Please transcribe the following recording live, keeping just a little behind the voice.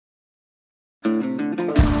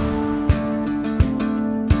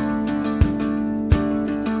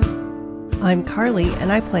I'm Carly,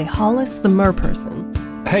 and I play Hollis the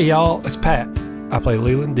Merperson. Hey y'all, it's Pat. I play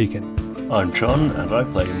Leland Deacon. I'm John, and I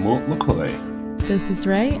play Mort McCoy. This is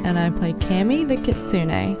Ray, and I play Cammy the Kitsune.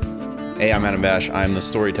 Hey, I'm Adam Bash. I'm the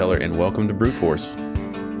storyteller, and welcome to Brute Force.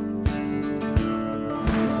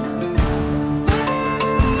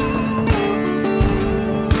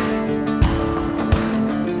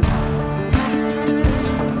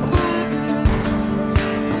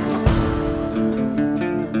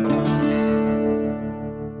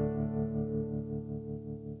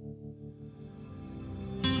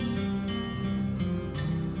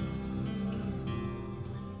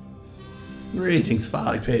 Greetings,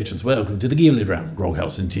 Folly patrons. Welcome to the Gilded Round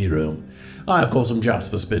Groghouse and Tea Room. I, of course, am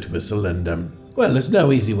Jasper Spitwhistle, and, well, there's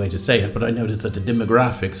no easy way to say it, but I noticed that the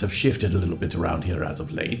demographics have shifted a little bit around here as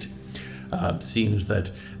of late. Seems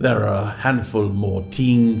that there are a handful more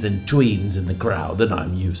teens and tweens in the crowd than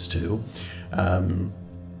I'm used to.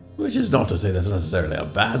 Which is not to say that's necessarily a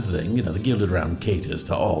bad thing. You know, the Gilded Round caters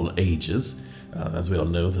to all ages. As we all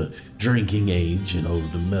know, the drinking age in Old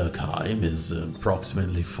Merkheim is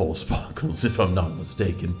approximately 4 sparkles, if I'm not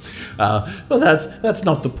mistaken. But that's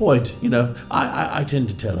not the point, you know. I tend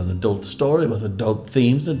to tell an adult story with adult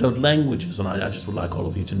themes and adult languages, and I just would like all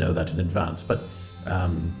of you to know that in advance. But,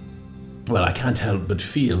 well, I can't help but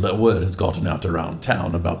feel that word has gotten out around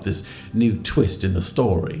town about this new twist in the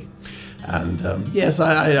story. And yes,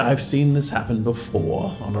 I've seen this happen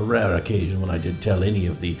before, on a rare occasion when I did tell any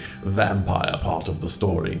of the vampire part of the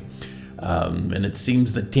story. And it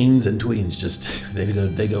seems that teens and tweens just,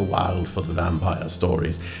 they go wild for the vampire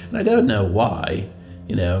stories. And I don't know why,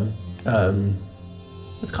 you know.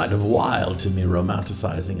 It's kind of wild to me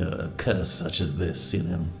romanticizing a curse such as this, you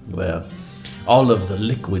know, where all of the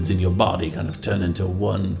liquids in your body kind of turn into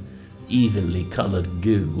one evenly colored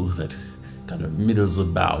goo that kind of middles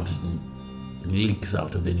about and leaks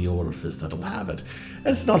out of any orifice that'll have it.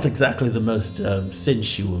 It's not exactly the most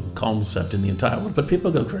sensual concept in the entire world, but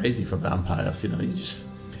people go crazy for vampires, you know.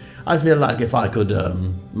 I feel like if I could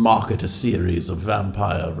market a series of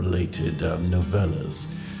vampire-related novellas,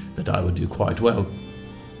 that I would do quite well.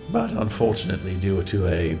 But unfortunately, due to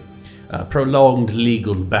a prolonged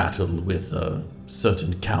legal battle with a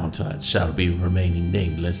certain count that shall be remaining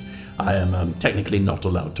nameless, I am technically not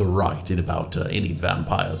allowed to write about any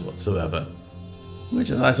vampires whatsoever. Which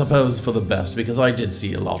is, I suppose, for the best, because I did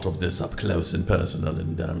see a lot of this up close and personal,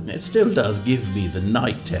 and it still does give me the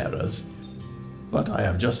night terrors. But I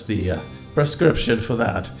have just the prescription for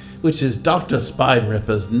that, which is Dr.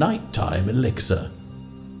 Spine-Ripper's Nighttime Elixir.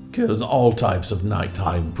 Cures all types of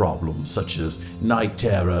nighttime problems, such as night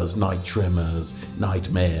terrors, night tremors,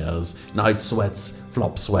 nightmares, night sweats,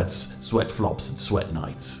 flop sweats, sweat flops, and sweat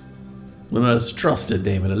nights. The most trusted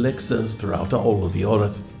name in elixirs throughout all of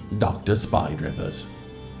Europe, Dr. Spine-Rippers.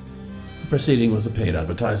 The preceding was a paid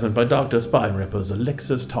advertisement by Dr. Spine-Rippers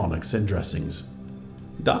Elixirs, Tonics, and Dressings.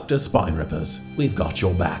 Dr. Spine-Rippers, we've got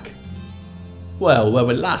your back. Well, where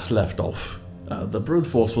we last left off, the brute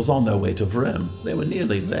force was on their way to Vrem. They were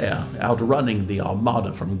nearly there, outrunning the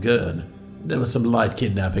armada from Gurn. There was some light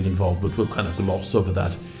kidnapping involved, but we'll kind of gloss over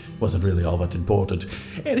that. Wasn't really all that important.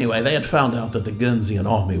 Anyway, they had found out that the Guernsian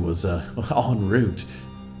army was en route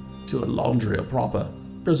to Alondria proper,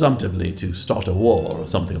 presumptively to start a war or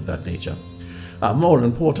something of that nature. More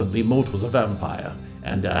importantly, Mort was a vampire,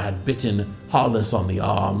 and had bitten Hollis on the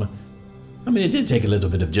arm. I mean, it did take a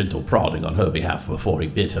little bit of gentle prodding on her behalf before he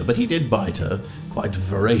bit her, but he did bite her quite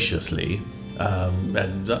voraciously, and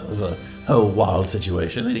that was a whole wild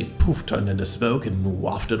situation. Then he turned into smoke and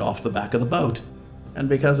wafted off the back of the boat. And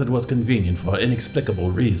because it was convenient for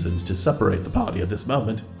inexplicable reasons to separate the party at this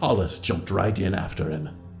moment, Hollis jumped right in after him.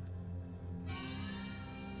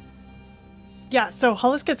 Yeah, so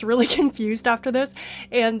Hollis gets really confused after this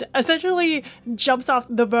and essentially jumps off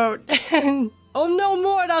the boat and, oh no,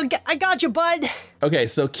 Mort, I got you, bud. Okay,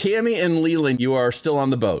 so Cammy and Leland, you are still on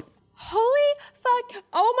the boat. Holy fuck.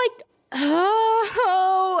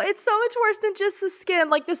 Oh, it's so much worse than just the skin.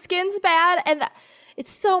 Like, the skin's bad, and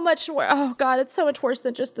it's so much worse. Oh, God, it's so much worse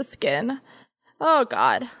than just the skin. Oh,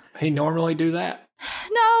 God. He normally do that?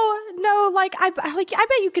 No, like, I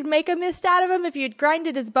bet you could make a mist out of him if you'd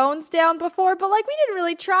grinded his bones down before, but, like, we didn't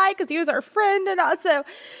really try because he was our friend, and also,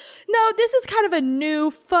 no, this is kind of a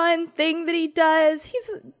new, fun thing that he does. I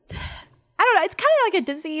don't know, it's kind of like a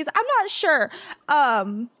disease. I'm not sure.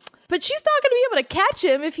 But she's not going to be able to catch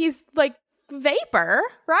him if he's, like, vapor,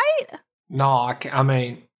 right? No, I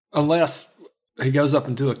mean, unless he goes up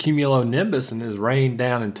into a cumulonimbus and is rained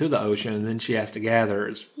down into the ocean, and then she has to gather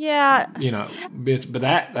his, bits. But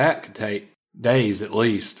that could take days at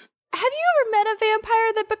least. Have you ever met a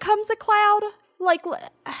vampire that becomes a cloud? Like,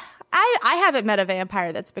 I haven't met a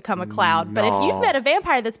vampire that's become a cloud, but if you've met a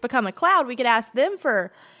vampire that's become a cloud, we could ask them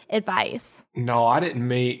for advice. No, I didn't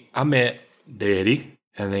meet. I met Daddy,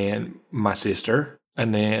 and then my sister,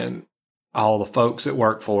 and then all the folks that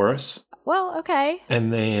work for us. Well, okay.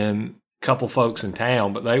 And then a couple folks in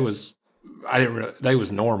town, but they was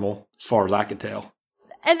normal as far as I could tell.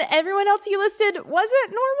 And everyone else you listed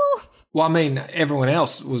wasn't normal? Well, I mean, everyone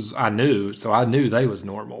else I knew, so I knew they was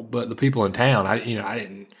normal. But the people in town, I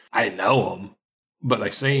didn't know them, but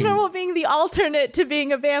they seemed normal being the alternate to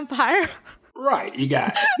being a vampire. Right, you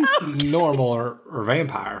got normal or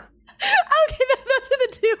vampire. Okay, those are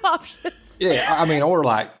the two options. Yeah, I mean, or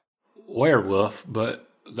like werewolf, but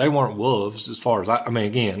they weren't wolves as far as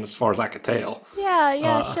as far as I could tell.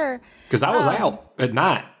 Yeah, sure. Because I was out at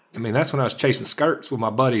night. I mean, that's when I was chasing skirts with my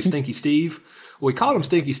buddy Stinky Steve. We called him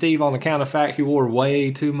Stinky Steve on the count of fact he wore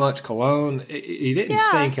way too much cologne. He didn't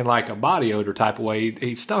stink in like a body odor type of way.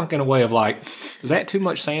 He stunk in a way of like, is that too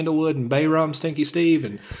much sandalwood and bay rum, Stinky Steve?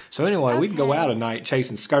 And so anyway, we'd go out at night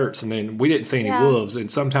chasing skirts, and then we didn't see any wolves.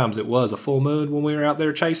 And sometimes it was a full moon when we were out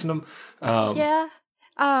there chasing them. That's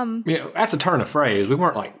a turn of phrase. We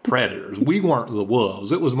weren't like predators. We weren't the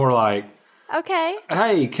wolves. It was more like, okay,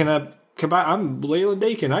 hey, can I come by? I'm Leland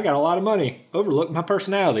Deacon. I got a lot of money. Overlook my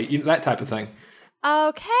personality. That type of thing.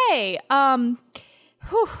 Okay. That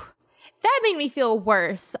made me feel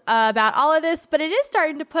worse about all of this, but it is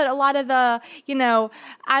starting to put a lot of the,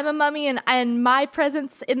 I'm a mummy and my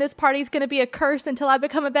presence in this party is going to be a curse until I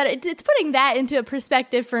become a better. It's putting that into a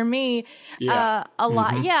perspective for me a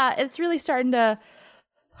lot. Yeah, it's really starting to.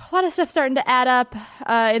 A lot of stuff starting to add up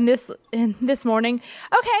in this morning.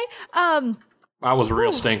 Okay. I was a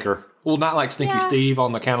real stinker. Well, not like Stinky Steve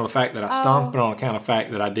on the account of the fact that I stunk, but on account of the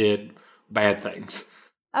fact that I did bad things.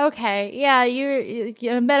 Okay. Yeah,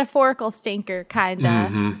 you're a metaphorical stinker, kind of.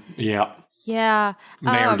 Mm-hmm. Yeah. Yeah.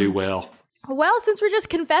 Ne'er do well. Well, since we're just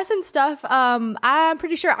confessing stuff, I'm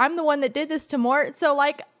pretty sure I'm the one that did this to Mort. So,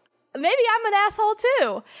 maybe I'm an asshole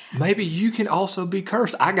too. Maybe you can also be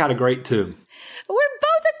cursed. I got a great tomb. We're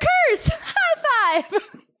both a curse. High five.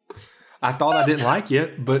 I thought I didn't like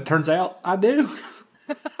you, but turns out I do.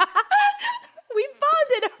 We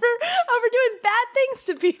bonded over doing bad things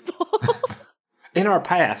to people. In our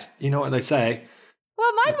past, you know what they say.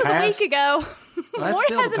 Well, mine was a week ago. Mort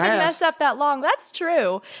hasn't been messed up that long. That's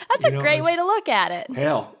true. That's a great way to look at it.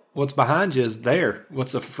 Hell, what's behind you is there.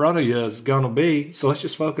 What's in front of you is going to be. So let's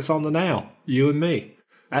just focus on the now. You and me.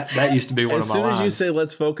 That used to be one of my lines. As soon as you say,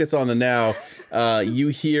 let's focus on the now, you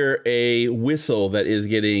hear a whistle that is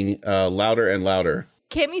getting louder and louder.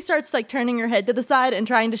 Kimmy starts turning her head to the side and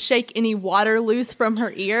trying to shake any water loose from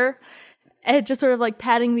her ear. And just sort of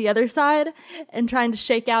patting the other side and trying to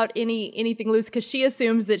shake out anything loose because she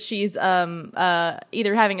assumes that she's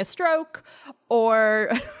either having a stroke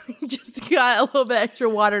or just got a little bit extra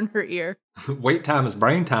water in her ear. Wait time is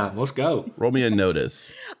brain time. Let's go. Roll me a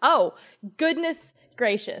notice. Oh, goodness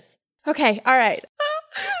gracious. Okay, all right.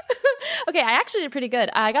 Okay, I actually did pretty good.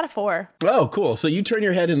 I got a 4. Oh, cool. So you turn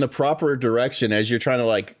your head in the proper direction as you're trying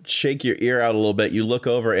to shake your ear out a little bit. You look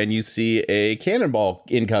over and you see a cannonball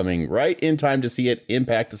incoming right in time to see it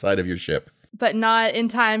impact the side of your ship. But not in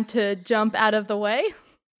time to jump out of the way?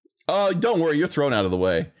 Oh, don't worry. You're thrown out of the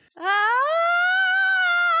way.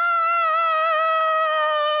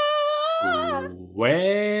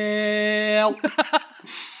 Well...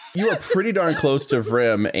 You are pretty darn close to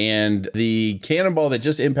Vrim, and the cannonball that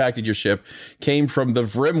just impacted your ship came from the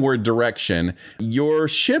Vrimward direction. Your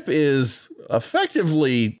ship is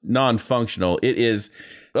effectively non-functional. It is...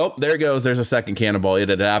 Oh, there it goes. There's a second cannonball. It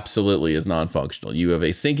absolutely is non-functional. You have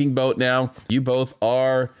a sinking boat now. You both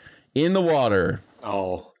are in the water.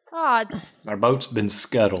 Oh. Our boat's been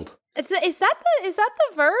scuttled. Is that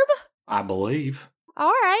the verb? I believe. All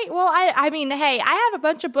right. Well, I mean, hey, I have a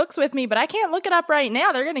bunch of books with me, but I can't look it up right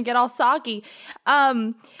now. They're going to get all soggy.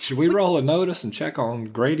 Should we roll a notice and check on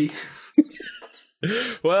Grady?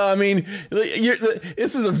 Well, I mean,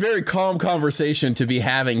 this is a very calm conversation to be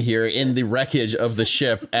having here in the wreckage of the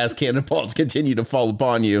ship as cannonballs continue to fall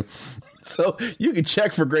upon you. So you can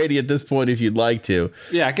check for Grady at this point if you'd like to.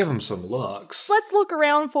 Yeah, give him some looks. Let's look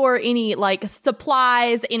around for any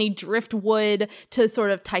supplies, any driftwood to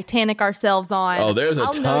sort of Titanic ourselves on. Oh, there's a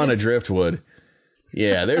ton of driftwood.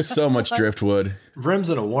 Yeah, there's so much driftwood.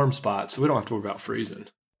 Vrim's in a warm spot, so we don't have to worry about freezing.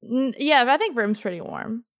 Yeah, I think Vrim's pretty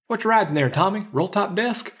warm. What you riding there, Tommy? Roll top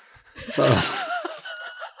desk? So...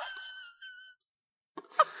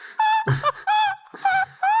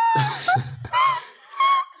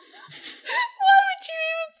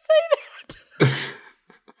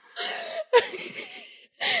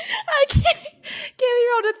 I can't. Gabby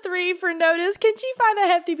rolled a 3 Marie for notice. Can she find a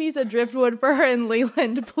hefty piece of driftwood for her and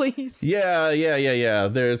Leland, please? Yeah.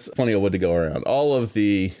 There's plenty of wood to go around. All of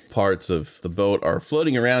the parts of the boat are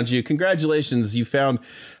floating around you. Congratulations, you found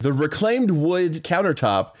the reclaimed wood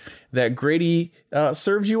countertop that Grady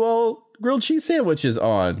served you all grilled cheese sandwiches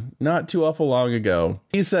on not too awful long ago.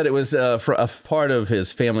 He said it was for a part of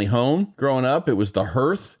his family home growing up. It was the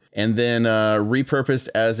hearth, and then repurposed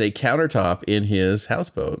as a countertop in his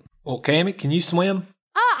houseboat. Well, Cammy, can you swim?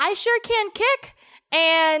 I sure can kick,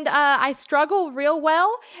 and I struggle real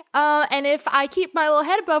well. And if I keep my little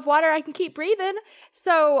head above water, I can keep breathing.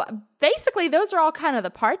 So basically, those are all kind of the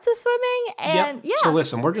parts of swimming. And yeah. So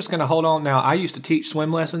listen, we're just going to hold on now. I used to teach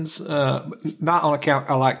swim lessons, not on account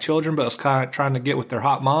I like children, but I was kind of trying to get with their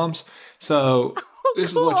hot moms. So this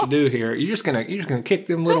is what you do here. You're just gonna kick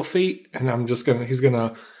them little feet, and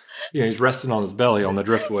he's resting on his belly on the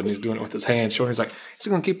driftwood, and he's doing it with his hands. Short. He's like,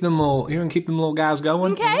 you're gonna keep them little guys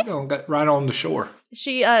going. Okay. And we're gonna get right on the shore.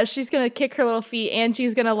 She's gonna kick her little feet, and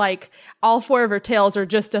she's gonna all four of her tails are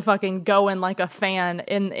just to fucking going like a fan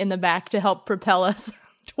in the back to help propel us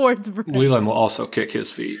towards Brim. Leland will also kick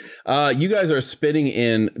his feet. You guys are spinning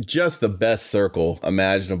in just the best circle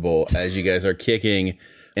imaginable as you guys are kicking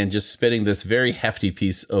and just spinning this very hefty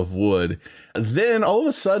piece of wood. Then all of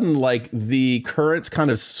a sudden, the currents kind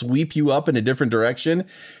of sweep you up in a different direction,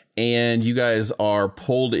 and you guys are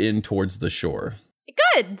pulled in towards the shore.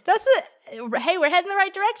 Good. That's it. Hey, we're heading the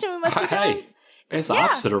right direction. We must be going. Hey, it's the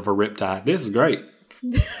opposite of a riptide. This is great.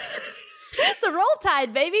 It's a roll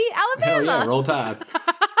tide, baby. Alabama. Hell yeah, roll tide.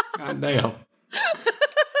 God damn.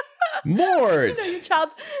 Mort! Your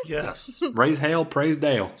child. Yes. Raise hell, praise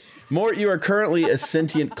Dale. Mort, you are currently a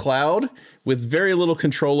sentient cloud with very little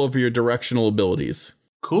control over your directional abilities.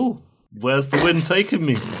 Cool. Where's the wind taking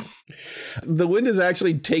me? The wind is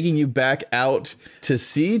actually taking you back out to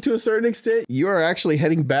sea to a certain extent. You are actually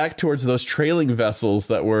heading back towards those trailing vessels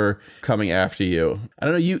that were coming after you. I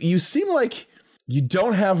don't know, you seem like you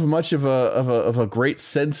don't have much of a great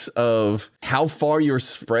sense of how far you're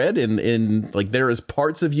spread, and there is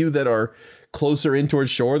parts of you that are closer in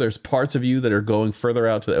towards shore. There's parts of you that are going further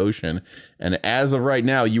out to the ocean. And as of right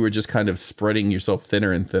now, you were just kind of spreading yourself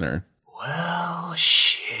thinner and thinner. Well,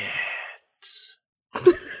 shit.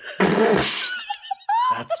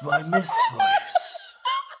 That's my mist voice.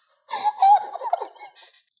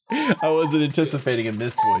 I wasn't anticipating a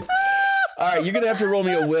mist voice. All right, you're going to have to roll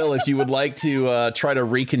me a will if you would like to try to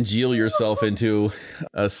recongeal yourself into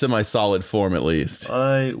a semi-solid form at least.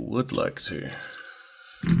 I would like to.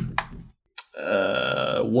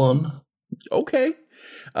 1. Okay.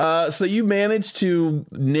 So you managed to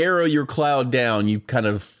narrow your cloud down. You kind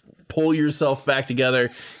of pull yourself back together.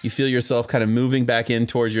 You feel yourself kind of moving back in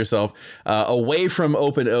towards yourself, away from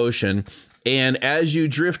open ocean. And as you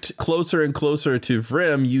drift closer and closer to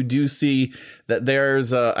Vrim, you do see that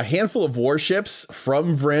there's a handful of warships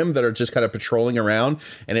from Vrim that are just kind of patrolling around.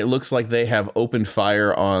 And it looks like they have opened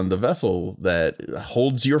fire on the vessel that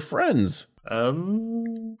holds your friends.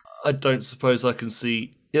 I don't suppose I can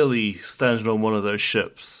see Illy standing on one of those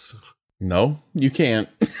ships. No, you can't.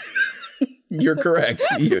 You're correct.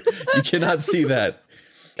 You cannot see that.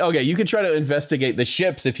 Okay, you can try to investigate the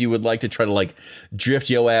ships if you would like to try to drift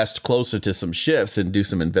your ass closer to some ships and do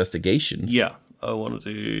some investigations. Yeah, I want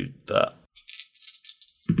to do that.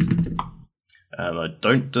 And I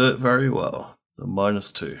don't do it very well. The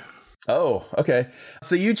 -2. Oh, okay.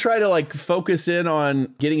 So you try to focus in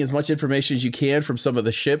on getting as much information as you can from some of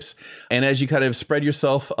the ships. And as you kind of spread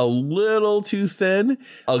yourself a little too thin,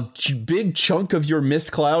 a big chunk of your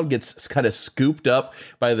mist cloud gets kind of scooped up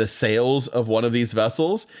by the sails of one of these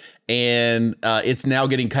vessels. And it's now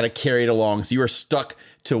getting kind of carried along. So you are stuck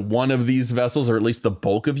to one of these vessels, or at least the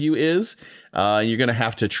bulk of you is. You're going to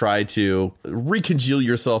have to try to recongeal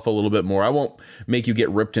yourself a little bit more. I won't make you get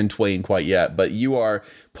ripped in twain quite yet, but you are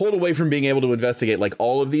pulled away from being able to investigate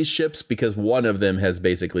all of these ships because one of them has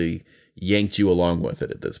basically yanked you along with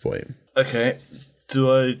it at this point. Okay.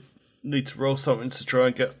 Do I need to roll something to try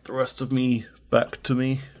and get the rest of me back to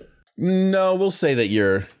me? No, we'll say that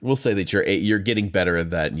you're getting better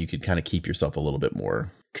at that, and you could kind of keep yourself a little bit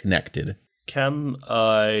more connected. Can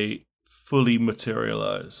I fully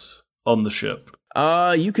materialize on the ship?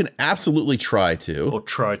 You can absolutely try to. Or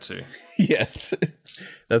try to. Yes.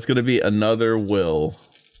 That's going to be another will.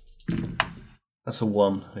 That's a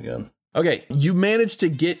 1 again. Okay, you managed to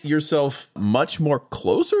get yourself much more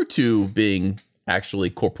closer to being actually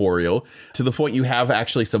corporeal, to the point you have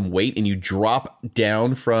actually some weight, and you drop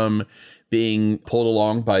down from being pulled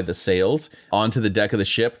along by the sails onto the deck of the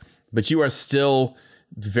ship, but you are still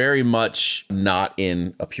very much not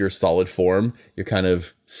in a pure solid form. You're kind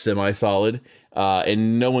of semi-solid,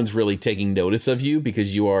 and no one's really taking notice of you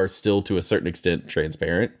because you are still, to a certain extent,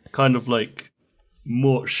 transparent. Kind of like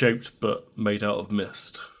Mort shaped, but made out of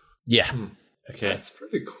mist. Yeah. Okay. That's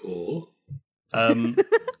pretty cool.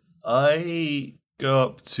 I go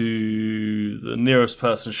up to the nearest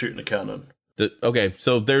person shooting a cannon. Okay,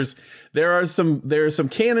 so there are some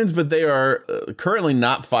cannons, but they are currently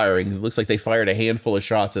not firing. It looks like they fired a handful of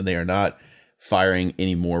shots, and they are not firing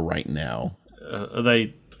anymore right now. Are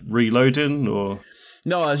they reloading or?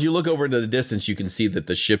 No, as you look over to the distance, you can see that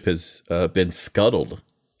the ship has been scuttled.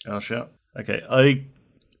 Oh shit! Okay, I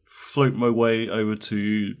float my way over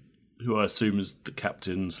to who I assume is the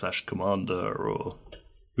captain / commander or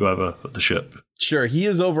whoever of the ship. Sure, he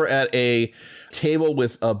is over at a table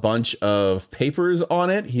with a bunch of papers on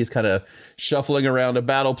it. He's kind of shuffling around a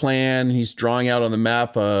battle plan. He's drawing out on the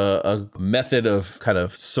map a method of kind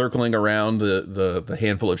of circling around the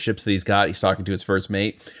handful of ships that he's got. He's talking to his first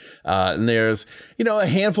mate. And there's, a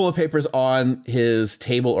handful of papers on his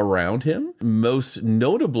table around him. Most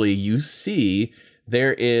notably, you see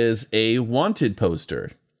there is a wanted poster.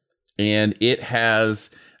 And it has,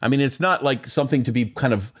 it's not like something to be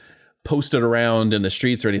kind of posted around in the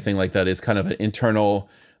streets or anything like that. It's kind of an internal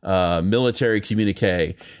military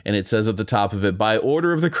communique. And it says at the top of it, by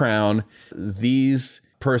order of the crown, these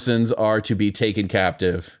persons are to be taken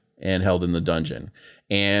captive and held in the dungeon.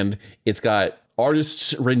 And it's got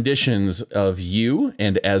artists' renditions of you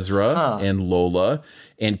and Ezra and Lola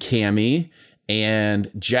and Cammy and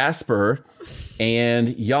Jasper and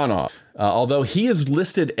Yanov. Although he is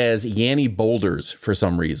listed as Yanni Boulders for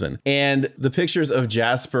some reason. And the pictures of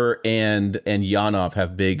Jasper and Yanov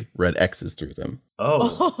have big red X's through them.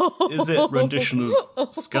 Oh, is it rendition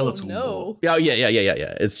of Skeletal Mort? Oh,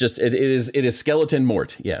 yeah. It's just, it is Skeleton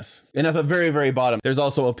Mort, yes. And at the very, very bottom, there's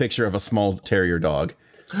also a picture of a small terrier dog.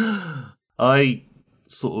 I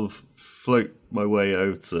sort of float my way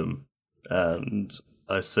over to them and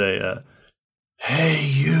I say, hey,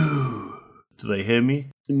 you. Do they hear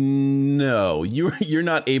me? No, you're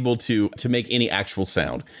not able to make any actual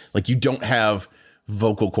sound. Like, you don't have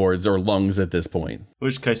vocal cords or lungs at this point. In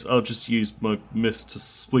which case, I'll just use my mist to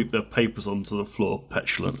sweep their papers onto the floor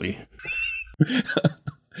petulantly.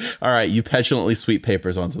 All right, you petulantly sweep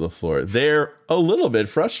papers onto the floor. They're a little bit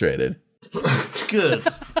frustrated. Good.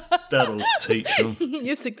 That'll teach them.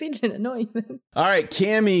 You've succeeded in annoying them. All right,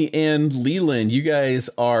 Cammy and Leland, you guys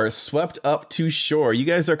are swept up to shore. You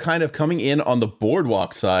guys are kind of coming in on the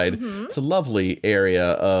boardwalk side. Mm-hmm. It's a lovely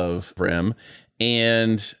area of Vrim,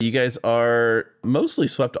 and you guys are mostly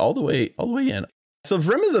swept all the way in. So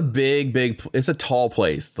Vrim is a big, it's a tall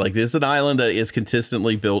place. Like, this is an island that is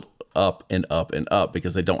consistently built up and up and up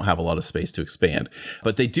because they don't have a lot of space to expand.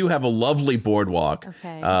 But they do have a lovely boardwalk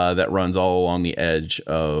that runs all along the edge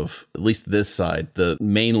of at least this side, the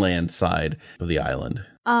mainland side of the island.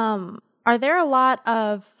 Are there a lot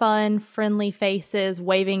of fun, friendly faces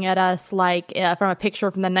waving at us, like from a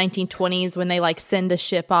picture from the 1920s when they like send a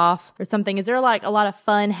ship off or something? Is there like a lot of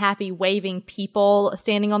fun, happy, waving people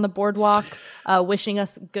standing on the boardwalk, wishing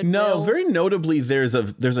us goodwill? No, very notably, there's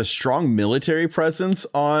a strong military presence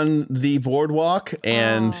on the boardwalk,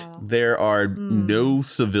 and there are no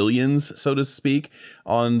civilians, so to speak,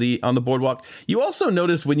 on the boardwalk. You also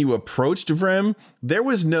notice when you approached Vrim, there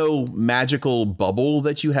was no magical bubble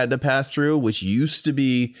that you had to pass through, which used to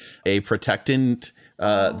be a protectant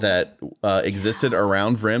that existed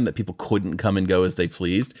around Vrim that people couldn't come and go as they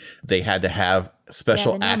pleased. They had to have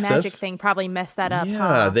special the access. Magic thing probably messed that up.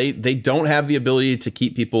 Yeah, they don't have the ability to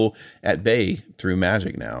keep people at bay through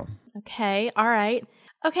magic now. Okay, all right.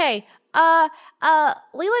 Okay,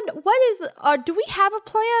 Leland, what is, do we have a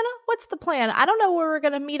plan? What's the plan? I don't know where we're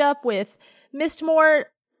going to meet up with Mistmort,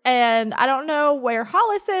 and I don't know where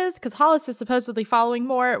Hollis is, because Hollis is supposedly following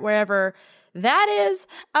Mort, wherever that is.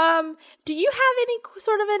 Do you have any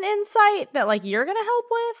sort of an insight that, like, you're going to help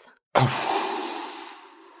with?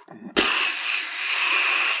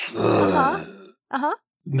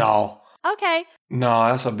 No. Okay. No,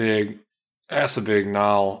 that's a big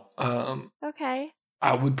no. Okay.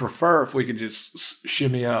 I would prefer if we could just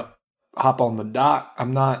shimmy up, hop on the dock. I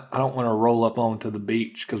don't want to roll up onto the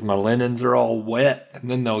beach because my linens are all wet and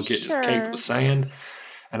then they'll get just caked with sand.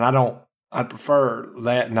 And I'd prefer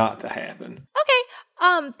that not to happen.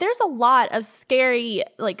 Okay. There's a lot of scary,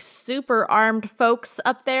 like, super armed folks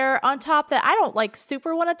up there on top that I don't, like,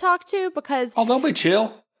 super want to talk to because... Oh, they'll be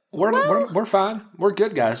chill. We're fine. We're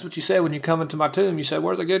good guys. That's what you said when you come into my tomb. You said,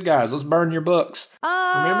 we're the good guys. Let's burn your books.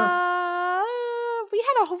 Remember? We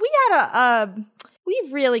had a we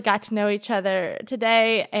really got to know each other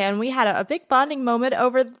today, and we had a big bonding moment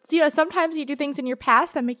over, sometimes you do things in your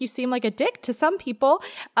past that make you seem like a dick to some people.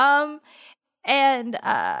 I think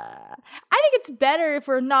it's better if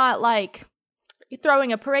we're not like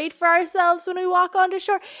throwing a parade for ourselves when we walk onto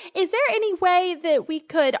shore. Is there any way that we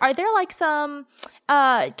could, are there like some,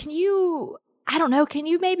 can you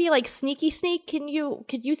maybe like sneak?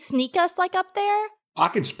 Could you sneak us like up there? I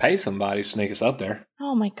could just pay somebody to sneak us up there.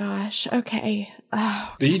 Oh my gosh. Okay.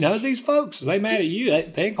 Oh. Do you know these folks? Are they mad at you?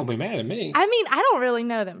 They ain't gonna be mad at me. I mean, I don't really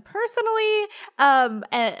know them personally,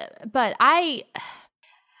 but I'm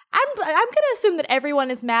gonna assume that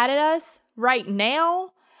everyone is mad at us right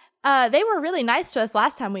now. They were really nice to us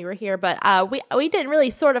last time we were here, but we didn't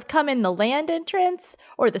really sort of come in the land entrance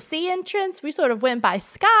or the sea entrance. We sort of went by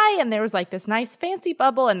sky, and there was like this nice fancy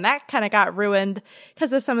bubble, and that kind of got ruined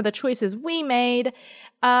because of some of the choices we made.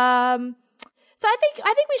 So I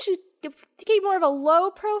think we should keep more of a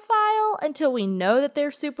low profile until we know that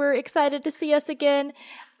they're super excited to see us again.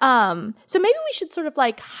 So maybe we should sort of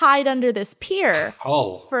like hide under this pier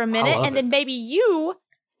for a minute, and then maybe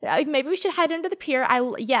we should hide under the pier.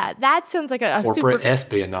 That sounds like a corporate super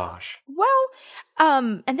espionage. Well,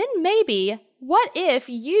 and then maybe what if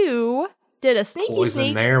you did a sneaky Poison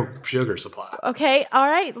sneak? their sugar supply. Okay, all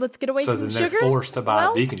right, let's get away from then sugar. they're forced to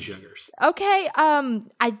buy Beacon Sugars. Okay,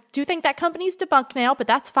 I do think that company's debunked now, but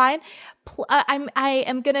that's fine. I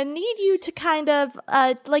am gonna need you to kind of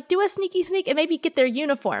like do a sneaky sneak and maybe get their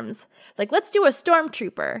uniforms. Like, let's do a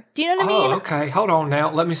stormtrooper. Do you know what I mean? Oh, okay. Hold on now.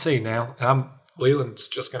 Let me see now. Leland's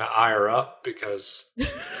just going to eye her up because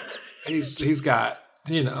he's got,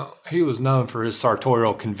 he was known for his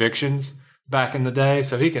sartorial convictions back in the day.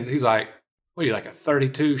 So he's like, what are you, like a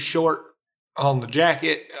 32 short on the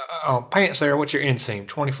jacket, on pants there? What's your inseam?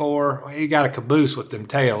 24? Well, you got a caboose with them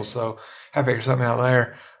tails. So I figure something out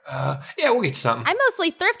there. Yeah, we'll get you something. I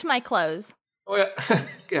mostly thrift my clothes. Well,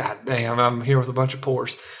 God damn, I'm here with a bunch of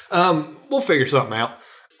pores. We'll figure something out.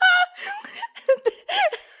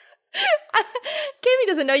 Kimmy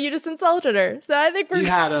doesn't know you just insulted her, so I think You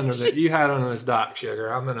hide under this dock,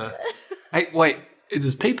 sugar. I'm gonna. Hey, wait.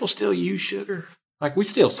 Does people still use sugar? Like, we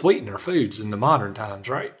still sweeten our foods in the modern times,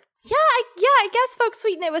 right? Yeah, I guess folks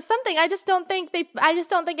sweeten it with something. I just don't think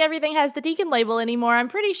everything has the Deacon label anymore. I'm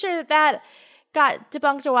pretty sure that got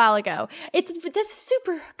debunked a while ago. That's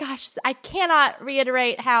super. Gosh, I cannot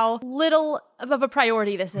reiterate how little of a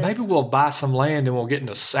priority this is. Maybe we'll buy some land and we'll get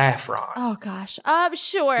into saffron. Oh gosh.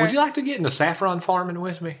 Sure. Would you like to get into saffron farming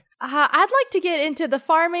with me? I'd like to get into the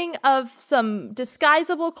farming of some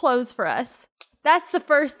disguisable clothes for us. That's the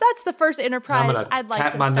first enterprise I'd like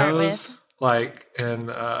to start with. Tap my nose, like in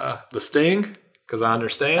The Sting, because I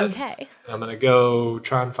understand. Okay. I'm going to go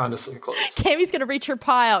try and find us some clothes. Cammy's going to reach her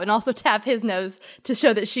paw out and also tap his nose to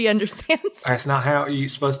show that she understands. That's not how you're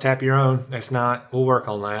supposed to tap your own. That's not. We'll work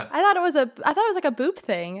on that. I thought it was like a boop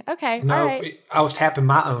thing. Okay. No, all right. I was tapping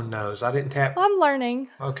my own nose. I didn't tap. I'm learning.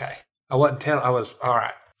 Okay. I wasn't telling. I was, all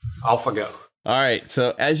right. Off I go. All right,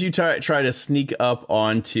 so as you try to sneak up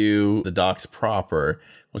onto the docks proper,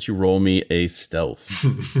 why don't you roll me a stealth?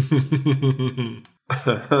 -3.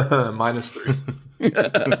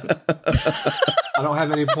 I don't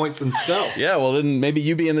have any points in stealth. Yeah, well then maybe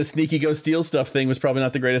you being the sneaky go steal stuff thing was probably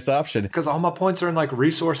not the greatest option. Because all my points are in like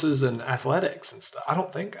resources and athletics and stuff. I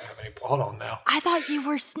don't think I have any. Hold on now. I thought you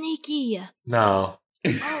were sneaky. No.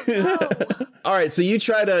 Oh, no. All right, so you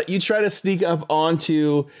try to sneak up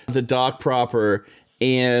onto the dock proper,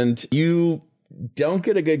 and you don't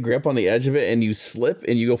get a good grip on the edge of it, and you slip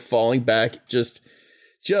and you go falling back, just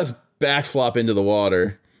backflop into the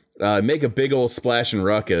water, make a big old splash and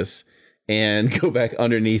ruckus, and go back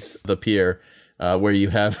underneath the pier, where you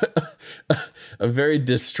have a very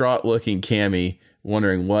distraught looking Cammy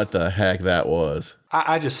wondering what the heck that was.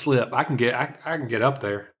 I just slip. I can get up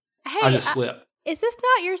there. Hey, I just slip. Is this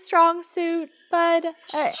not your strong suit, bud?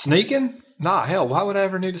 Sneaking? Nah, hell, why would I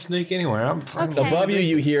ever need to sneak anywhere? I'm fine. Okay. Above you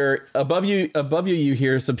you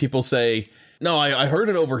hear some people say, "No, I heard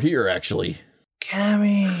it over here actually."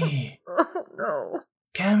 Cammy. Oh, no.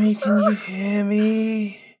 Cammy, can you hear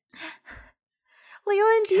me?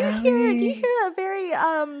 Leland, do you hear a very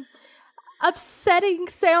upsetting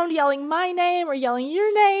sound yelling my name or yelling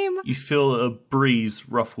your name? You feel a breeze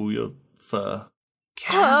ruffle your fur.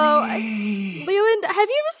 Oh, Leland, have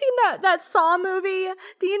you ever seen that Saw movie?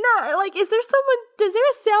 Do you know, like, is there a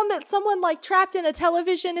sound that someone, like, trapped in a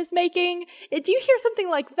television is making? Do you hear something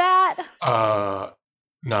like that?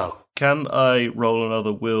 No. Can I roll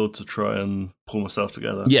another will to try and pull myself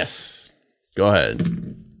together? Yes. Go ahead.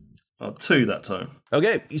 2 that time.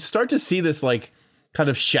 Okay, you start to see this, like, kind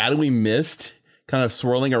of shadowy mist kind of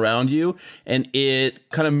swirling around you, and it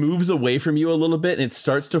kind of moves away from you a little bit, and it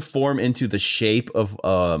starts to form into the shape of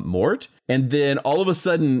Mort. And then all of a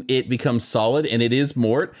sudden it becomes solid, and it is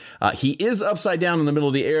Mort. He is upside down in the middle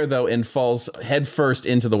of the air, though, and falls head first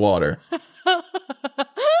into the water.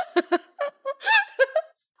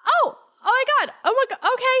 Oh my god.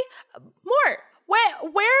 Okay. Mort,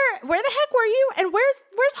 where the heck were you? And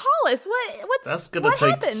where's Hollis? That's gonna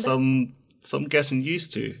take some getting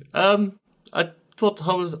used to. I thought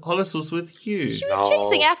Hollis was with you. She was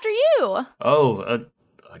chasing after you. Oh,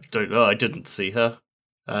 I don't know. I didn't see her.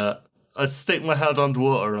 I stick my head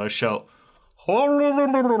underwater and I shout,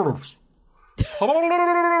 Hollis!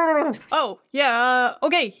 Oh, yeah,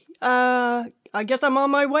 okay. I guess I'm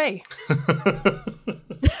on my way.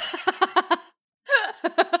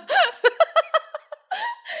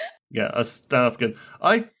 Yeah, I stand up again.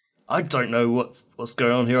 I don't know what's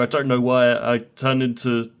going on here. I don't know why I turned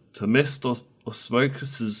into mist or smoke.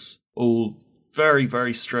 This is all very,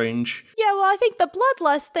 very strange. Yeah, well, I think the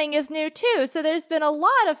bloodlust thing is new too. So there's been a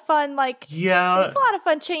lot of fun,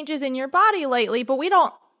 changes in your body lately, but we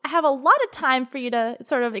don't have a lot of time for you to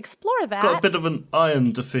sort of explore that. Got a bit of an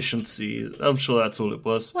iron deficiency. I'm sure that's all it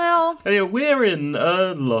was. Well, anyway, we're in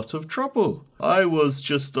a lot of trouble. I was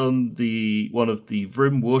just on one of the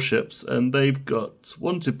Vrim warships, and they've got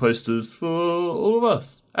wanted posters for all of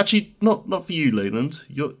us. Actually, not for you, Leland.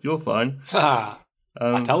 You're fine.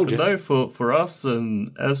 I told you. No, for us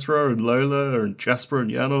and Ezra and Lola and Jasper and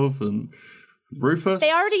Yanov and Rufus.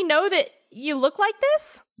 they already know that you look like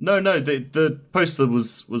this? No, the poster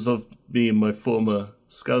was of me and my former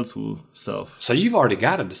skeletal self. So you've already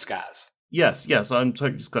got a disguise. Yes, I'm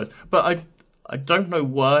totally disguised. But I don't know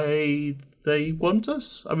why they want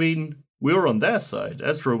us. I mean, we were on their side.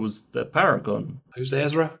 Ezra was their paragon. Who's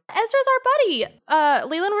Ezra? Ezra's our buddy.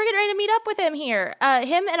 Leland, we're getting ready to meet up with him here.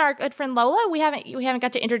 Him and our good friend Lola, we haven't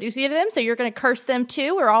got to introduce you to them, so you're going to curse them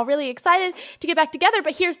too. We're all really excited to get back together.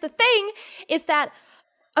 But here's the thing, is that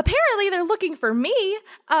apparently they're looking for me,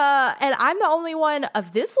 and I'm the only one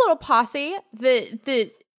of this little posse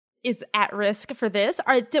that is at risk for this.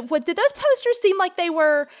 Did those posters seem like they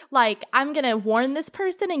were like, I'm gonna warn this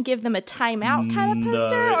person and give them a timeout kind of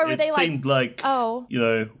poster? No, or were they it seemed like,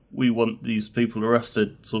 we want these people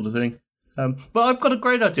arrested sort of thing. But I've got a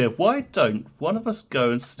great idea. Why don't one of us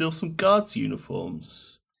go and steal some guards'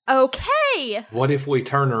 uniforms? Okay. What if we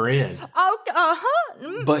turn her in? Oh,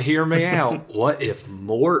 uh-huh. But hear me out. What if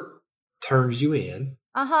Mort turns you in?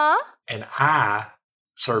 Uh-huh. And I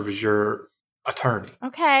serve as your attorney?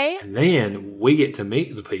 Okay. And then we get to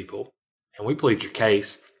meet the people, and we plead your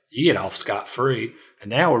case. You get off scot-free, and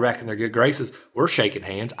now we're back in their good graces. We're shaking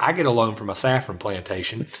hands. I get a loan from a saffron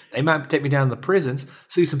plantation. They might take me down to the prisons,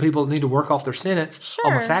 see some people that need to work off their sentence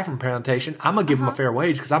on my saffron plantation. I'm going to give them a fair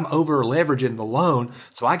wage because I'm over-leveraging the loan,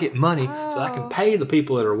 so I get money so I can pay the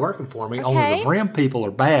people that are working for me. Okay. Only the Vrim people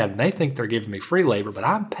are bad, and they think they're giving me free labor, but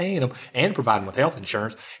I'm paying them and providing them with health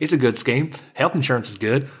insurance. It's a good scheme. Health insurance is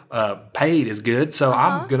good. Paid is good, so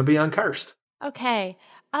I'm going to be uncursed. Okay.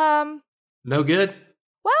 No good?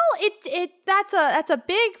 Well, that's a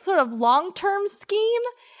big sort of long-term scheme.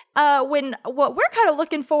 When what we're kind of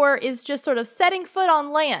looking for is just sort of setting foot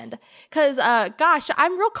on land. Because, gosh,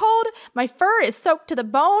 I'm real cold. My fur is soaked to the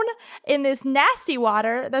bone in this nasty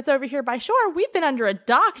water that's over here by shore. We've been under a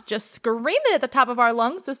dock just screaming at the top of our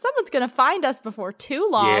lungs, so someone's going to find us before too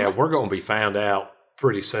long. Yeah, we're going to be found out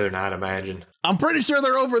pretty soon, I'd imagine. I'm pretty sure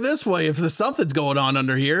they're over this way if there's something's going on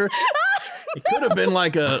under here. It could have been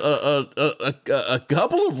like a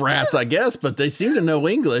couple of rats, I guess, but they seem to know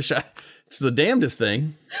English. It's the damnedest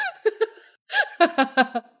thing.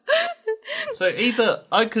 So either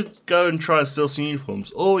I could go and try and steal some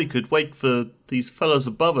uniforms, or we could wait for these fellows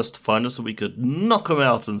above us to find us so we could knock them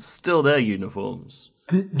out and steal their uniforms.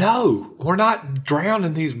 No, we're not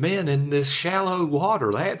drowning these men in this shallow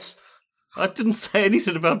water. I didn't say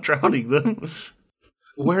anything about drowning them.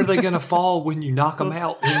 Where are they going to fall when you knock them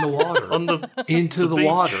out in the water? Into the beach.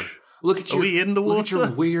 water. Look at Are we in the Look at your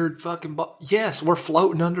water? weird fucking. Yes, we're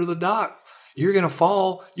floating under the dock. You're going to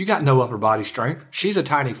fall. You got no upper body strength. She's a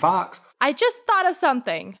tiny fox. I just thought of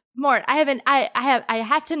something. Mort, I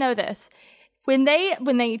have to know this. When they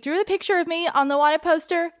drew the picture of me on the wanted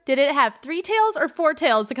poster, did it have 3 tails or 4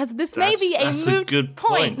 tails? Because this may be a that's moot a good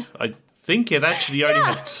point. I think it actually only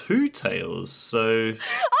had 2 tails, so... Oh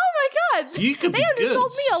my god! So you could they be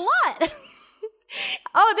undersold good. me a lot.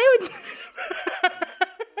 Oh, they would.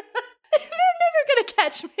 They're never gonna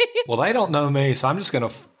catch me. Well, they don't know me, so I'm just going to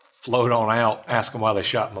float on out, ask them why they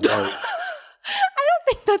shot my boat. I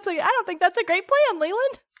don't think that's a great plan,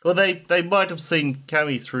 Leland. Well, they might have seen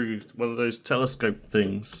Cammy through one of those telescope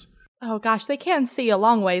things. Oh gosh, they can see a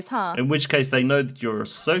long ways, huh? In which case they know that you're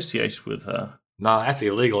associated with her. No, that's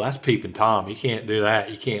illegal. That's peeping Tom. You can't do that.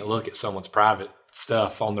 You can't look at someone's private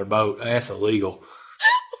stuff on their boat. That's illegal.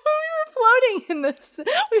 We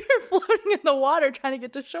were floating in the water trying to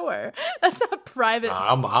get to shore. That's not private.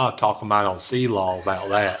 I'll talk about on sea law about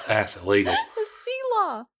that. That's illegal. The sea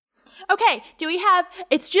law. Okay, do we have,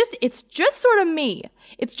 it's just sort of me.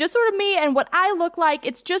 It's just sort of me and what I look like.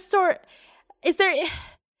 It's just is there,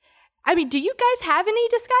 I mean, do you guys have any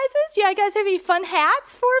disguises? Do you guys have any fun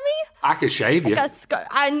hats for me? I could shave you. Nope.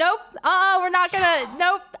 We're not gonna,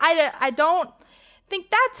 nope. I don't think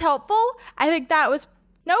that's helpful. I think that was,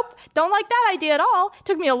 nope. Don't like that idea at all.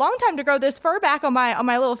 Took me a long time to grow this fur back on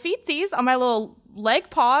my little feetsies, on my little leg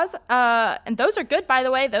paws. And those are good, by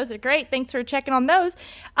the way. Those are great. Thanks for checking on those. Do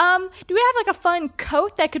we have like a fun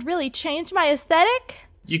coat that could really change my aesthetic?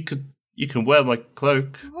 You can wear my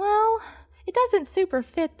cloak. Well, it doesn't super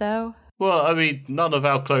fit though. Well, I mean, none of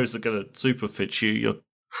our clothes are going to super fit you. You're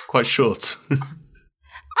quite short.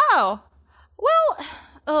 Oh,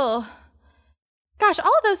 well, gosh,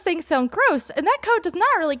 all of those things sound gross, and that coat does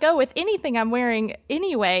not really go with anything I'm wearing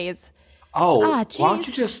anyways. Why don't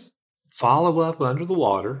you just follow up under the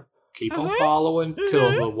water, keep on following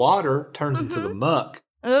till the water turns into the muck,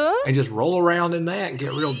 and just roll around in that and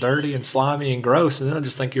get real dirty and slimy and gross, and then I'll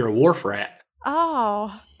just think you're a wharf rat.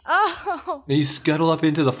 Oh. And you scuttle up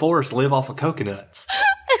into the forest, live off of coconuts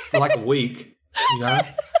for like a week, you know?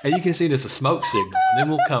 And you can see this a smoke signal, and then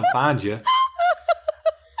we'll come find you.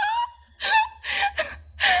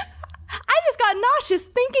 I just got nauseous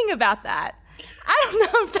thinking about that. I don't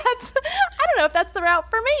know if that's the route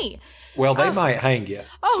for me. Well, they might hang you.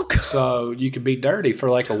 Oh, God. So you could be dirty for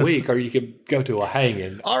like a week, or you could go to a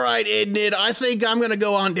hanging. All right, Idnid, I think I'm going to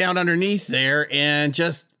go on down underneath there and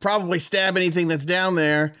just probably stab anything that's down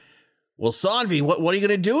there. Well, Sanvi, what are you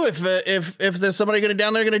going to do if there's somebody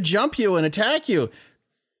down there going to jump you and attack you?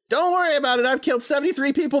 Don't worry about it. I've killed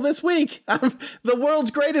 73 people this week. I'm the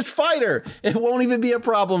world's greatest fighter. It won't even be a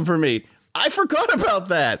problem for me. I forgot about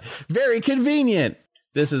that. Very convenient.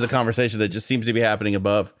 This is a conversation that just seems to be happening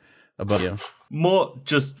above you. Mort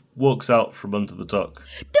just walks out from under the dock.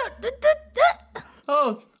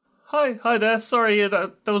 Oh, hi there. Sorry,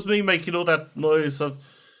 that was me making all that noise.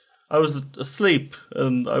 I was asleep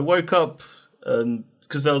and I woke up and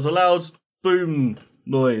because there was a loud boom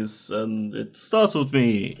noise and it startled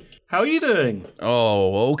me. How are you doing?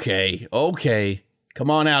 Oh, okay. Come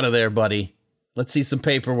on out of there, buddy. Let's see some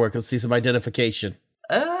paperwork. Let's see some identification.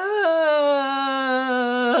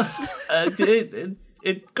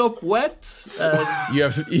 It got wet.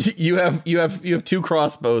 You have two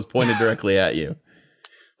crossbows pointed directly at you.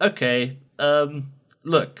 Okay.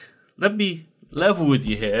 Look, let me level with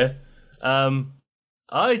you here.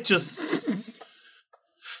 I just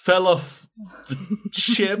fell off the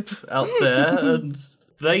ship out there, and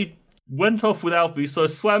they went off without me, so I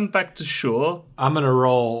swam back to shore.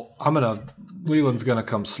 Leland's gonna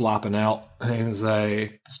come slopping out and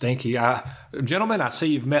say, Stinky, gentlemen, I see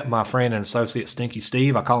you've met my friend and associate Stinky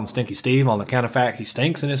Steve. I call him Stinky Steve on the count of fact he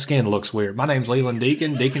stinks and his skin looks weird. My name's Leland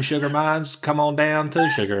Deacon Sugar Mines. Come on down to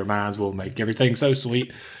Sugar Mines. We'll make everything so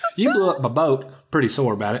sweet. You blew up my boat. Pretty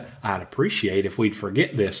sore about it. I'd appreciate if we'd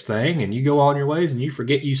forget this thing and you go on your ways and you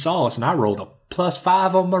forget you saw us and I rolled a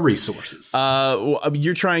 +5 on my resources.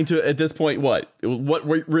 You're trying to, at this point, what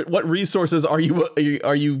resources are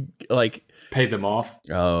you like? Pay them off.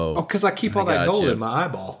 Oh, because I keep all that gold in my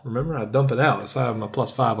eyeball. Remember, I dump it out, so I have my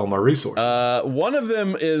 +5 on my resources. One of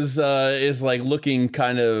them is like looking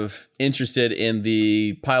kind of interested in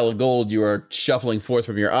the pile of gold you are shuffling forth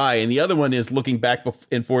from your eye, and the other one is looking back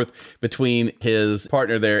and forth between his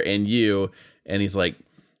partner there and you, and he's like,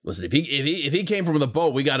 "Listen, if he came from the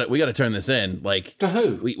boat, we gotta turn this in. Like, to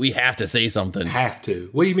who? We have to say something. Have to?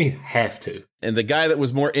 What do you mean have to?" And the guy that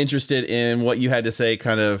was more interested in what you had to say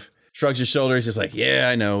kind of shrugs his shoulders, just like, yeah,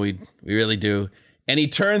 I know, we really do. And he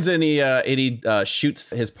turns and he shoots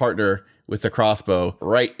his partner with the crossbow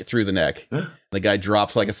right through the neck. The guy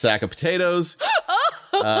drops like a sack of potatoes.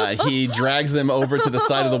 He drags them over to the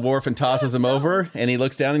side of the wharf and tosses them over. And he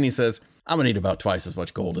looks down and he says, I'm going to need about twice as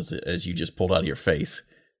much gold as you just pulled out of your face.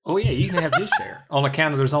 Oh, yeah, you can have this share. On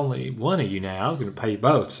account of there's only one of you now, I was going to pay you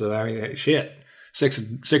both. So, I mean, shit. Six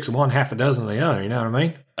of one, half a dozen of the other, you know what I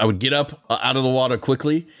mean? I would get up out of the water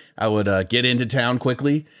quickly. I would get into town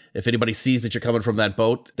quickly. If anybody sees that you're coming from that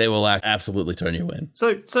boat, they will absolutely turn you in.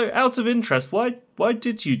 So out of interest, why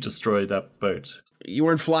did you destroy that boat? You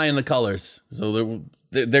weren't flying the colors, so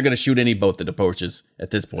they're going to shoot any boat that approaches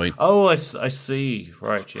at this point. Oh, I see.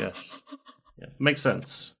 Right, yes. Yeah, makes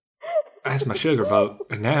sense. That's my sugar boat,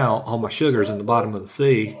 and now all my sugar's in the bottom of the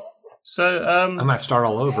sea. So, I'm going to have to start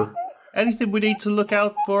all over. anything we need to look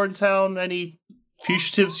out for in town? Any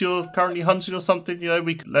fugitives you're currently hunting or something? You know,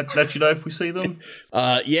 we can let you know if we see them.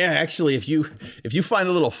 Yeah, actually, if you find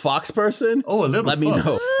a little fox person, Oh, a little let me fox.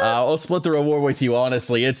 know. I'll split the reward with you.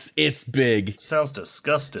 Honestly, it's big. Sounds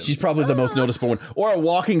disgusting. She's probably the most noticeable one, or a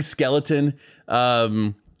walking skeleton,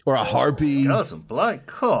 or a harpy. Skeleton Blank.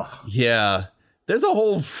 Oh. Yeah, there's a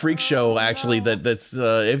whole freak show actually. That's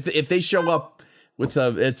if they show up,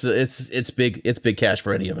 it's big cash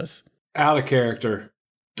for any of us. Out of character.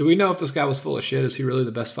 Do we know if this guy was full of shit? Is he really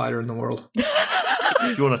the best fighter in the world?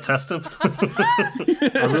 You want to test him?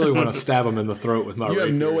 I really want to stab him in the throat with my You have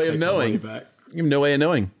rapier no and way of take my money knowing. back. You have no way of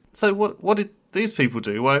knowing. So what did these people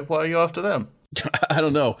do? Why are you after them? I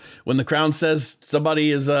don't know. When the crown says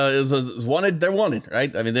somebody is wanted, they're wanted,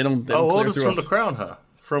 right? I mean, they don't. They don't clear Orders through from us. the crown, huh?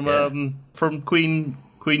 From Queen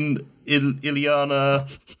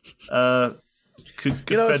Ileana. You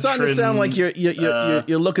know, it's starting to sound like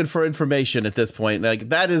you're looking for information at this point. Like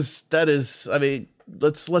that is. I mean,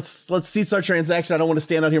 let's cease our transaction. I don't want to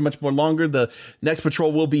stand out here much more longer. The next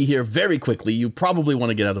patrol will be here very quickly. You probably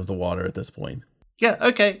want to get out of the water at this point. Yeah.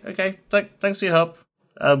 Okay. Thanks for your help.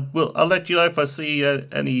 I'll let you know if I see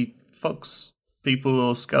any fox people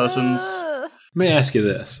or skeletons. Let me ask you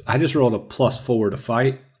this. I just rolled a +4 to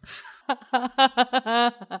fight.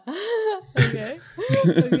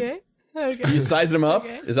 Okay. You sizing them up?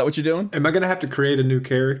 Okay. Is that what you're doing? Am I going to have to create a new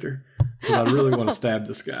character? Because I really want to stab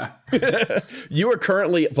this guy. You are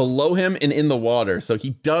currently below him and in the water, so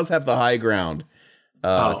he does have the high ground.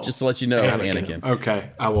 Just to let you know, Anakin.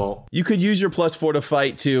 Okay, I won't. You could use your +4 to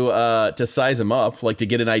fight to size him up, like to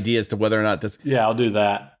get an idea as to whether or not this. Yeah, I'll do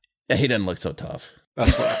that. He doesn't look so tough.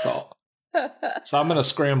 That's what I thought. So I'm going to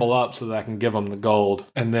scramble up so that I can give him the gold.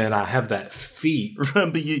 And then I have that feat.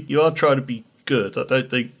 Remember, you are trying to be good. I don't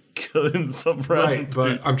think killing some random Right,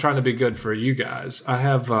 but I'm trying to be good for you guys. I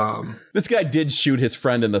have, This guy did shoot his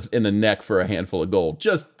friend in the neck for a handful of gold.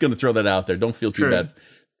 Just gonna throw that out there. Don't feel too True. bad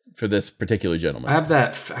for this particular gentleman. I have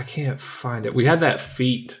that, I can't find it. We had that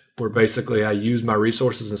feat where basically I use my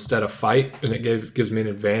resources instead of fight, and it gives me an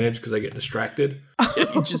advantage because I get distracted.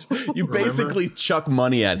 you basically chuck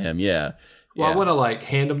money at him. Yeah. Well, Yeah. I want to like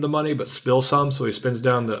hand him the money, but spill some, so he spins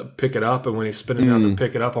down to pick it up. And when he's spinning down to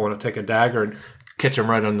pick it up, I want to take a dagger and catch him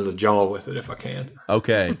right under the jaw with it if I can.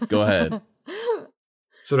 Okay, go ahead.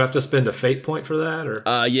 So do I have to spend a fate point for that, or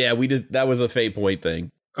Yeah, we did. That was a fate point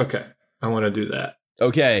thing. okay, I want to do that.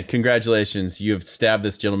 Okay, congratulations. You have stabbed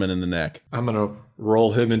this gentleman in the neck. I'm gonna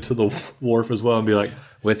roll him into the wharf as well and be like,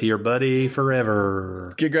 "With your buddy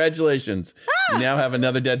forever." Congratulations. You now have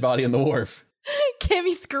another dead body on the wharf.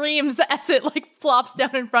 Cammy screams as it like flops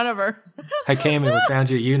down in front of her. Hey, Cammy, we found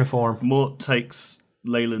you a uniform. Mort takes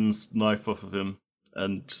Leyland's knife off of him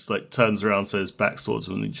and just like turns around so his back towards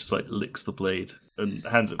him and he just like licks the blade and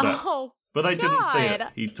hands it back. Oh, But they didn't see it.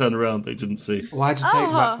 God. He turned around, they didn't see. Why'd you take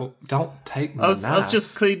my? Well, don't take my I was knife.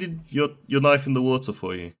 just cleaning your knife in the water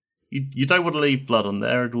for you. You don't want to leave blood on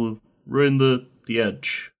there, it will ruin the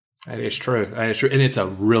edge. That is true. That is true, and it's a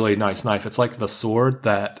really nice knife. It's like the sword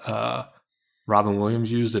that Robin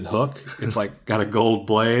Williams used in Hook. It's like got a gold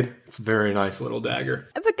blade. It's a very nice little dagger.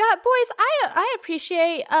 But God, boys, I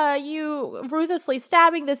appreciate you ruthlessly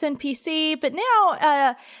stabbing this NPC. But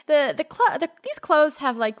now these clothes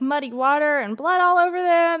have like muddy water and blood all over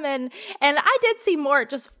them, and I did see Mort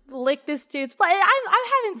just lick this dude's blood. I'm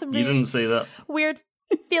having some You really didn't see that. weird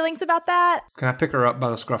feelings about that. Can I pick her up by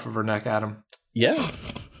the scruff of her neck, Adam? Yeah.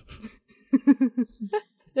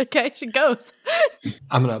 Okay, she goes.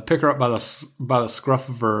 I'm gonna pick her up by the scruff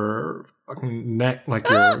of her fucking neck, like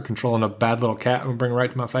you're controlling a bad little cat. I'm gonna bring her right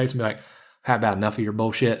to my face and be like, "How about enough of your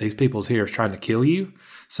bullshit? These people's here is trying to kill you,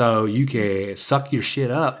 so you can suck your shit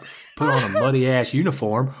up, put on a muddy ass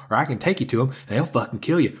uniform, or I can take you to them and they'll fucking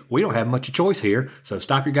kill you. We don't have much of a choice here, so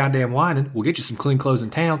stop your goddamn whining. We'll get you some clean clothes in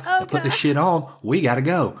town and put this shit on. We gotta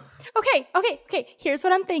go." Okay. Here's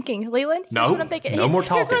what I'm thinking, Leland. Here's No, what I'm thinking. no more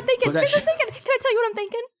Here's what I'm talking. thinking. Put that Here's what I'm thinking. Can I tell you what I'm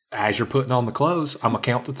thinking? As you're putting on the clothes, I'm gonna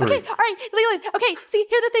count to 3. Okay, all right, Leland. Okay, see,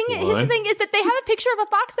 here's the thing is that they have a picture of a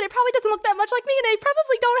fox, but it probably doesn't look that much like me, and I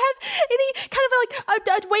probably don't have any kind of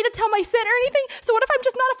like a way to tell my scent or anything. So what if I'm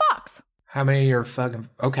just not a fox? How many are fucking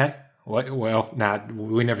okay? Well, nah,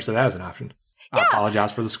 we never said that as an option. I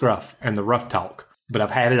apologize for the scruff and the rough talk, but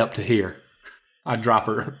I've had it up to here. I drop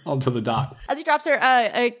her onto the dock. As he drops her,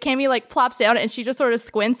 Cammy like plops down, and she just sort of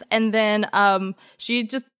squints, and then she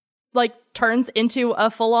just like turns into a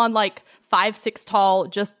full-on like 5'6" tall,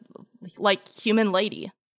 just like human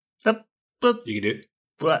lady. But You can do it.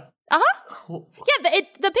 but Yeah,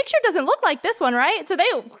 the picture doesn't look like this one, right? So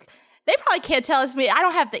They probably can't tell us. I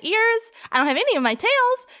don't have the ears. I don't have any of my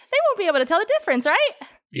tails. They won't be able to tell the difference, right?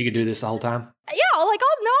 You could do this the whole time? Yeah, like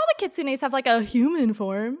all the kitsunes have like a human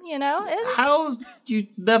form, you know? How you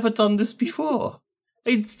never done this before?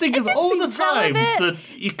 I think of all the times that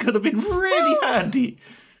you could have been really handy.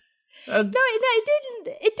 And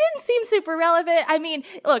It didn't seem super relevant. I mean,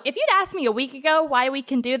 look, if you'd asked me a week ago why we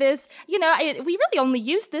can do this, we really only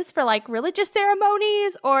use this for like religious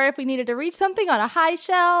ceremonies, or if we needed to reach something on a high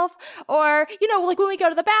shelf, or like when we go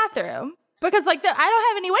to the bathroom. Because I don't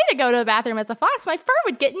have any way to go to the bathroom as a fox. My fur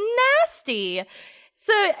would get nasty.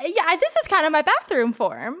 So yeah, this is kind of my bathroom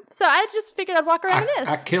form. So I just figured I'd walk around in this.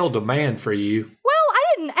 I killed a man for you. Well, I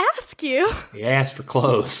didn't ask you. He asked for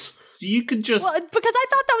clothes. so you could just... Well, because I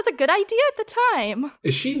thought that was a good idea at the time.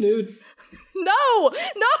 Is she nude? No,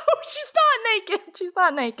 she's not naked. She's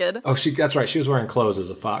not naked. Oh, that's right. She was wearing clothes as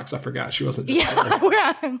a fox. I forgot. She wasn't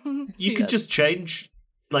just You could just change,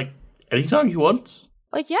 like, anytime you want.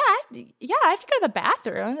 Like, I have to go to the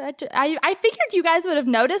bathroom. I figured you guys would have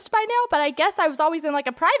noticed by now, but I guess I was always in, like,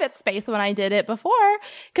 a private space when I did it before,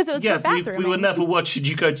 because it was for bathroom. We were never watching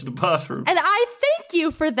you go to the bathroom. And I thank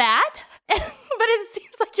you for that, but it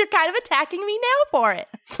seems like you're kind of attacking me now for it.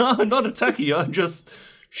 No, I'm not attacking you. I'm just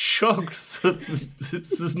shocked that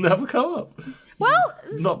this has never come up. Well...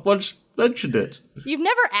 Not once mentioned it. You've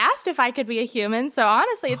never asked if I could be a human, so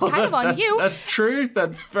honestly, it's kind of on you. That's true.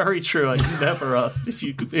 That's very true. I never asked if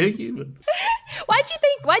you could be a human. Why'd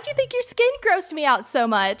you think your skin grossed me out so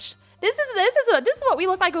much? This is what we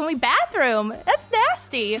look like when we bathroom. That's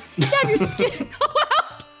nasty. You have your skin all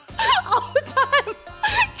out all the time.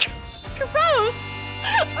 Gross.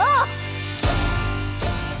 Ugh.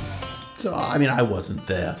 So, I mean, I wasn't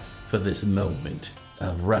there for this moment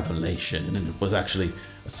of revelation, and it was actually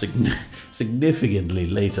significantly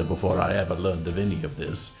later before I ever learned of any of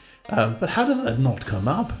this. But how does that not come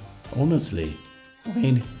up, honestly? I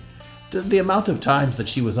mean, the amount of times that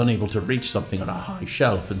she was unable to reach something on a high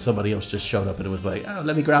shelf and somebody else just showed up and it was like, oh,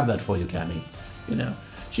 let me grab that for you, Cammy.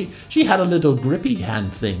 She had a little grippy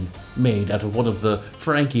hand thing made out of one of the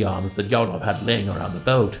Frankie arms that Yodov had laying around the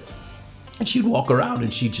boat. And she'd walk around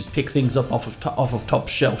and she'd just pick things up off of top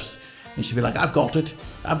shelves. And she'd be like, I've got it,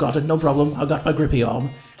 no problem, I've got my grippy arm.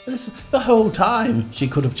 And the whole time, she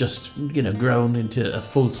could have just, grown into a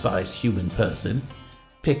full-size human person,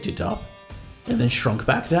 picked it up, and then shrunk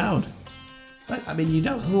back down. I mean,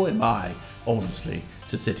 who am I, honestly,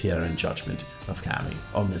 to sit here in judgment of Cammy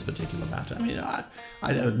on this particular matter? I mean,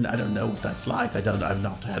 I don't know what that's like. I've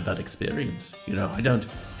not had that experience. I don't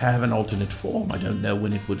have an alternate form. I don't know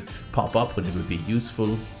when it would pop up, when it would be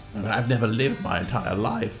useful. I mean, I've never lived my entire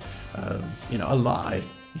life, a lie.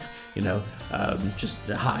 Just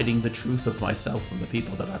hiding the truth of myself from the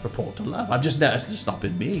people that I purport to love. It's just not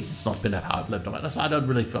been me. It's not been how I've lived on it. So I don't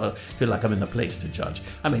really feel like I'm in the place to judge.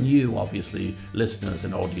 I mean, you, obviously, listeners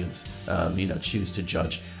and audience, choose to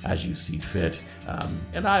judge as you see fit.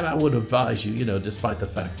 And I would advise you, despite the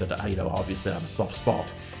fact that I, obviously have a soft spot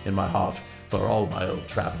in my heart for all my old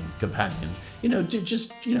traveling companions,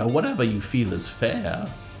 just whatever you feel is fair.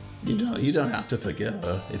 You don't have to forgive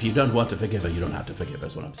her. If you don't want to forgive her, you don't have to forgive her,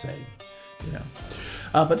 is what I'm saying.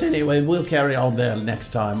 But anyway, we'll carry on there next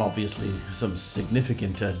time. Obviously, some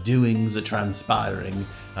significant doings are transpiring.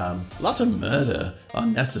 A lot of murder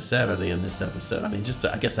unnecessarily in this episode. I mean, just,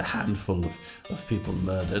 I guess, a handful of people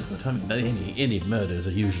murdered. But, I mean, any murders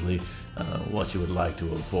are usually what you would like to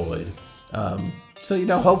avoid.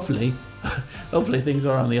 So, hopefully things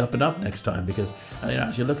are on the up and up next time. Because,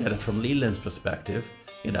 as you look at it from Leland's perspective,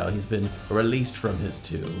 he's been released from his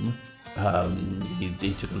tomb.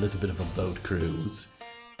 He took a little bit of a boat cruise,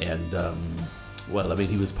 and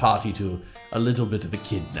he was party to a little bit of a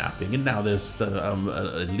kidnapping, and now there's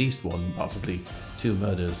at least one, possibly two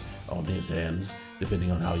murders on his hands,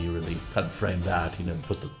 depending on how you really kind of frame that.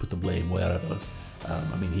 Put the blame wherever.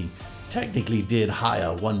 He technically did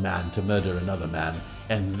hire one man to murder another man,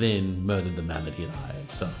 and then murdered the man that he had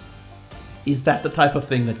hired. So. Is that the type of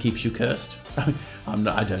thing that keeps you cursed? I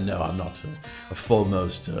don't know. I'm not a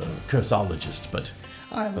foremost curseologist, but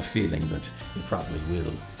I have a feeling that it probably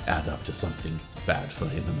will add up to something bad for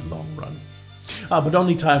him in the long run. But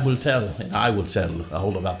only time will tell, and I will tell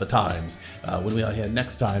all about the times when we are here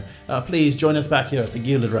next time. Please join us back here at the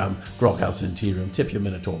Gilded Ram Groghouse and Tea Room. Tip your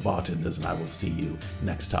Minotaur bartenders, and I will see you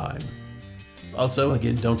next time. Also,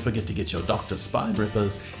 again, don't forget to get your Dr. Spine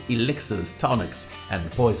Rippers, elixirs, tonics, and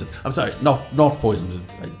poisons. I'm sorry, not poisons.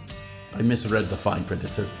 I misread the fine print.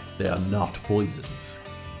 It says they are not poisons.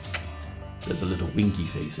 There's a little winky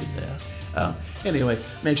face in there. Anyway,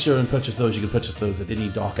 make sure and purchase those. You can purchase those at any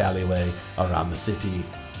dark alleyway around the city.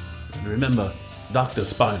 And remember, Dr.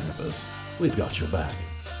 Spinerippers, we've got your back.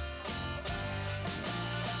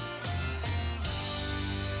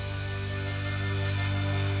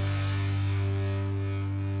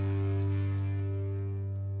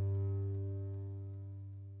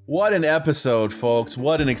 What an episode, folks.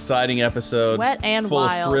 What an exciting episode. Wet and full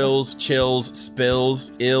wild. of thrills, chills,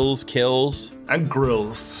 spills, ills, kills. And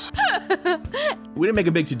grills. We didn't make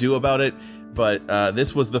a big to-do about it, but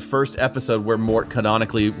this was the first episode where Mort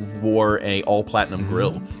canonically wore a all-platinum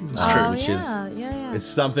grill. It's true. Which is yeah. It's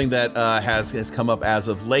something that has come up as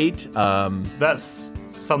of late. That's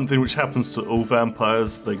something which happens to all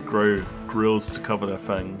vampires. They grow grills to cover their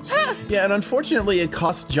fangs. Yeah, and unfortunately, it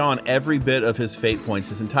costs John every bit of his fate points,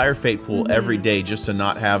 his entire fate pool, every day, just to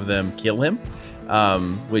not have them kill him,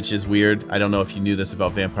 which is weird. I don't know if you knew this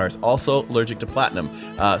about vampires. Also allergic to platinum.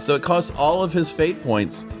 So it costs all of his fate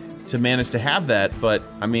points to manage to have that. But,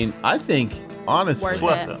 I mean, I think, honestly, Worth It's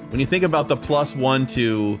worth it. it. when you think about the +1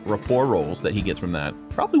 to rapport rolls that he gets from that,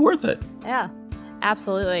 probably worth it. Yeah,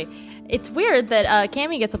 absolutely. It's weird that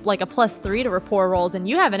Cammy gets a +3 to rapport rolls, and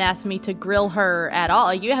you haven't asked me to grill her at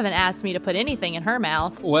all. You haven't asked me to put anything in her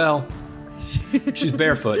mouth. Well, she's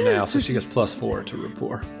barefoot now, so she gets +4 to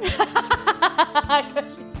rapport.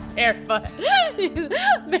 Barefoot.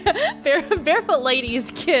 Barefoot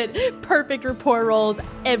ladies get perfect rapport rolls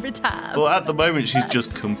every time. Well, at the moment, she's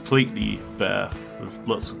just completely bare with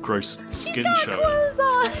lots of gross skin Got showing. clothes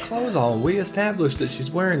on. Clothes on. We established that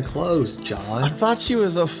she's wearing clothes, I John. thought she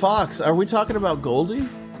was a fox. Are we talking about Goldie?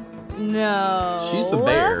 No. She's the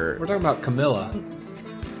bear. We're talking about Camilla.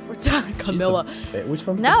 We're talking She's the Camilla. bear. Which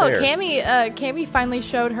one's No, the bear? Cammy finally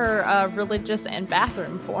showed her religious and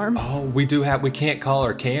bathroom form. Oh, we can't call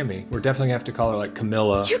her Cammy. We're definitely gonna have to call her like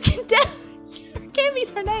Camilla. You can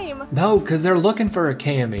Cammy's her name. No, because they're looking for a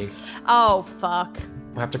Cammy. Oh, fuck.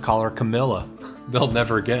 We'll have to call her Camilla. They'll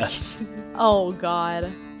never guess. Oh,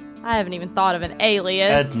 God. I haven't even thought of an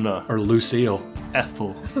alias. Edna, Or Lucille.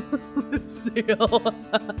 Ethel. Lucille.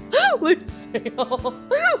 Lucille.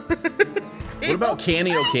 What about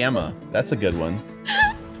Canny Okama? That's a good one.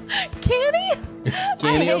 Canny?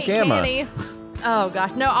 Canny I hate Okama. Canny. Oh,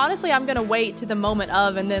 gosh. No, honestly, I'm going to wait to the moment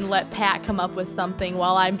of and then let Pat come up with something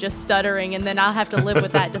while I'm just stuttering, and then I'll have to live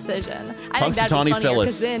with that decision. I think that'd Punxsutawney be funnier,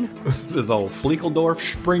 Phyllis. because then... This is old Fleekendorf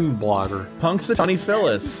Spring Blogger. Punxsutawney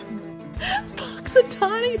Phyllis.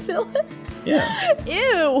 Punxsutawney Phyllis? Yeah.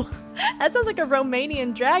 Ew. That sounds like a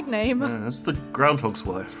Romanian drag name. Yeah, that's the groundhog's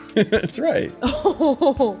wife. That's right.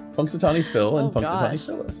 Oh. Punxsutawney Phil and Oh, Punxsutawney gosh.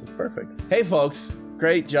 Phyllis. It's perfect. Hey, folks.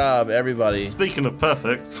 Great job, everybody. Speaking of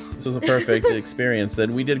perfect, This was a perfect experience.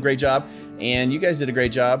 Then we did a great job, and you guys did a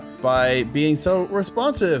great job by being so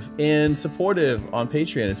responsive and supportive on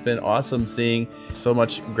Patreon. It's been awesome seeing so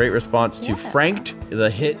much great response to Franked, the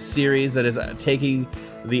hit series that is taking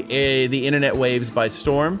the internet waves by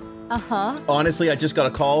storm. Uh-huh. Honestly, I just got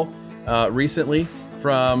a call recently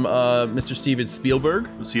from Mr. Steven Spielberg.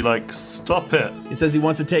 was he like, stop it? He says he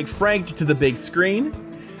wants to take Franked to the big screen.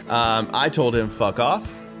 I told him, fuck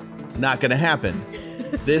off. Not gonna happen.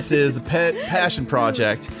 This is a pet passion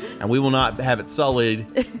project, and we will not have it sullied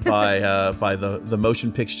by the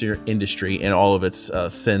motion picture industry and all of its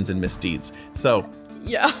sins and misdeeds. So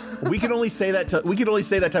Yeah. we can only say that type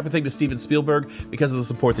of thing to Steven Spielberg because of the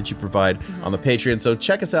support that you provide on the Patreon. So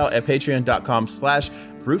check us out at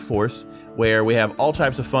patreon.com/bruteforce, where we have all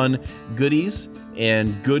types of fun goodies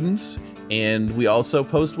and goodens. And we also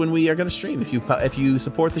post when we are going to stream. If you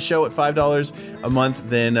support the show at $5 a month,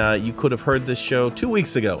 then you could have heard this show 2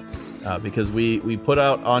 weeks ago, because we put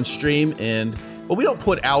out on stream, and well, we don't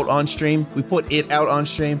put out on stream. We put it out on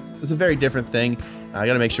stream. It's a very different thing. I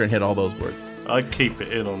got to make sure and hit all those words. I'd keep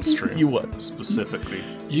it in on stream. You would. Specifically.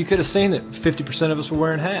 You could have seen that 50% of us were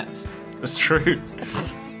wearing hats. That's true.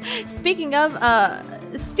 Speaking of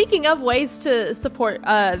ways to support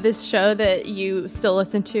this show that you still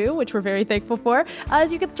listen to, which we're very thankful for,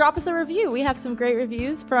 is you could drop us a review. We have some great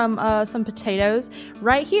reviews from some potatoes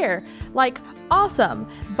right here, like Awesome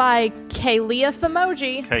by K-Leaf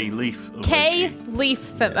Emoji. K-Leaf emoji.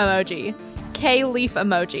 K-Leaf emoji. K-Leaf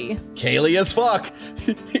emoji. Kaylee as fuck.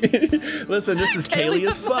 Listen, this is Kaylee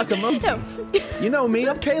as fuck emoji. No. You know me,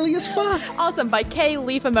 I'm Kaylee as fuck. Awesome by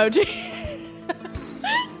K-Leaf emoji.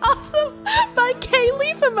 Awesome by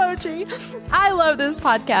K-Leaf emoji. I love this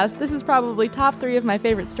podcast. This is probably top 3 of my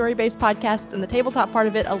favorite story-based podcasts, and the tabletop part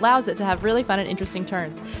of it allows it to have really fun and interesting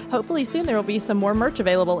turns. Hopefully soon there will be some more merch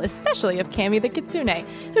available, especially of Cammy the Kitsune.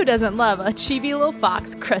 Who doesn't love a chibi little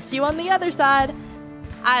fox crust you on the other side?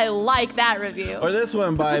 I like that review. Or this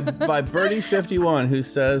one by Birdie51, who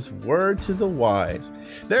says, word to the wise.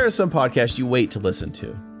 There are some podcasts you wait to listen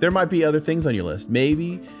to. There might be other things on your list.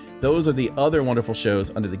 Maybe Those are the other wonderful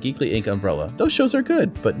shows under the Geekly Inc. umbrella. Those shows are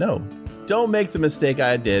good, but no. Don't make the mistake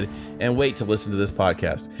I did and wait to listen to this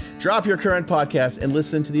podcast. Drop your current podcast and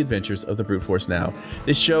listen to the adventures of the Brute Force Now.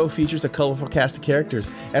 This show features a colorful cast of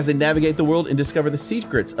characters as they navigate the world and discover the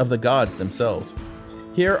secrets of the gods themselves.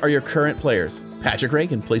 Here are your current players. Patrick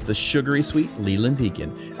Rankin plays the sugary sweet Leland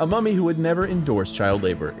Deacon, a mummy who would never endorse child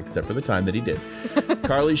labor, except for the time that he did.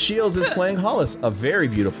 Carly Shields is playing Hollis, a very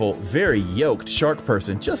beautiful, very yoked shark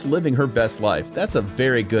person, just living her best life. That's a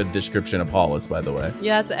very good description of Hollis, by the way.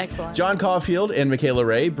 Yeah, that's excellent. John Caulfield and Michaela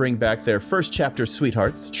Ray bring back their first chapter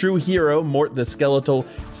sweethearts, true hero Mort the Skeletal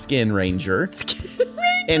Skin Ranger.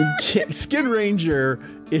 And Skin Ranger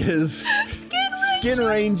is... Skin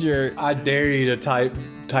Ranger. I dare you to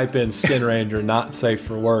type in Skin Ranger, not safe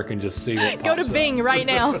for work, and just see what Go to pops up. Bing right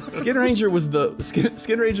now. Skin Ranger was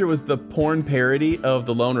the porn parody of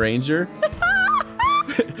the Lone Ranger,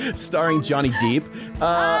 starring Johnny Depp.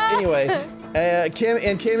 Anyway,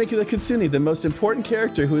 Kami the Kitsune, the most important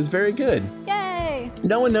character, who is very good. Yay!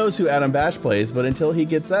 No one knows who Adam Bash plays, but until he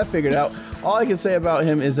gets that figured out, all I can say about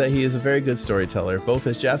him is that he is a very good storyteller, both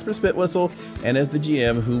as Jasper Spitwhistle and as the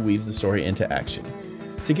GM who weaves the story into action.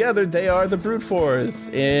 Together, they are the Brute Force,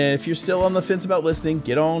 and if you're still on the fence about listening,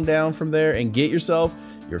 get on down from there and get yourself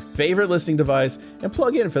your favorite listening device and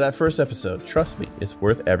plug in for that first episode. Trust me, it's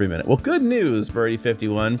worth every minute. Well, good news,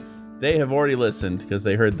 Birdie51. They have already listened because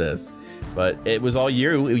they heard this, but it was all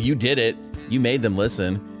you. You did it. You made them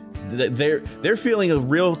listen. They're feeling a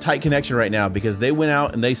real tight connection right now because they went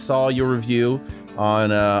out and they saw your review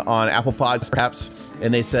on Apple Podcasts, perhaps,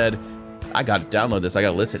 and they said, I got to download this. I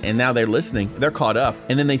got to listen. And now they're listening. They're caught up.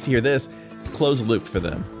 And then they hear this. Closed loop for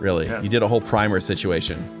them, really. Yeah. You did a whole primer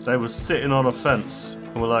situation. They were sitting on a fence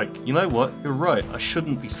and were like, you know what? You're right. I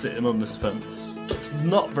shouldn't be sitting on this fence. It's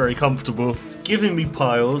not very comfortable. It's giving me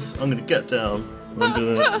piles. I'm going to get down. I'm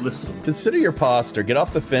going to listen. Consider your posture. Get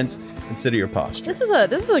off the fence. Consider your posture. This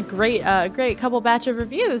is a great couple batch of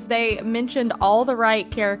reviews. They mentioned all the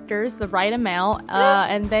right characters, the right amount,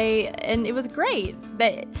 and it was great.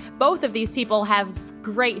 Both of these people have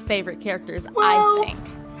great favorite characters. I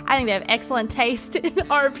think they have excellent taste in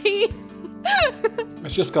RP.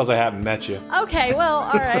 It's just because I haven't met you. Okay, well,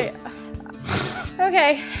 all right.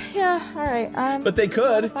 Okay, yeah, all right. But they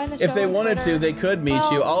could, if they wanted to, they could meet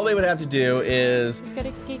you. All they would have to do is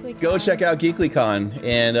go check out GeeklyCon.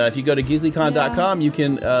 And if you go to geeklycon.com, you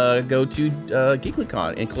can go to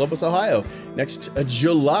GeeklyCon in Columbus, Ohio, next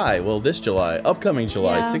July. Well, this July, upcoming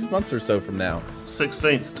July, 6 months or so from now.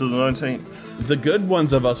 16th to the 19th. The good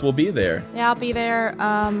ones of us will be there. Yeah, I'll be there.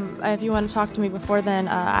 If you want to talk to me before then,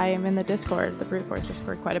 I am in the Discord, the Brute Force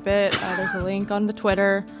Discord, quite a bit. There's a link on the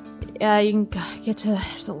Twitter. You can get to,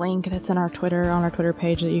 there's a link that's on our Twitter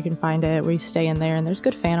page that you can find it. We stay in there and there's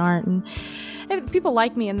good fan art and people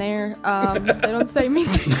like me in there. They don't say mean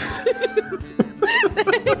things.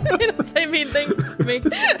 They don't say mean things to me.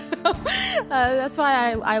 That's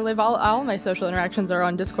why I live, all my social interactions are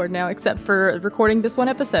on Discord now, except for recording this one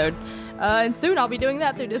episode. And soon I'll be doing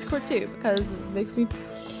that through Discord too, because it makes me...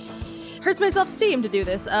 hurts my self-esteem to do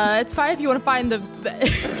this. It's fine if you want to find the.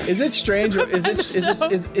 Is it strange? Or is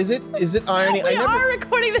it irony? We are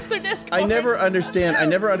recording this through Discord. I never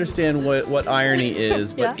understand what irony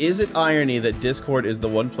is. But is it irony that Discord is the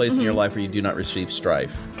one place in your life where you do not receive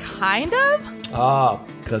strife? Kind of.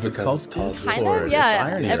 Because it's called Discord. Kind of, yeah. It's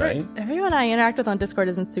irony, right? Everyone I interact with on Discord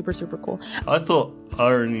has been super, super cool. I thought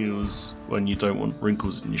irony was when you don't want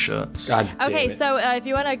wrinkles in your shirts. Okay, so if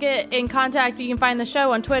you want to get in contact, you can find the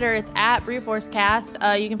show on Twitter. It's at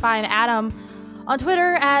BruteForceCast. You can find Adam on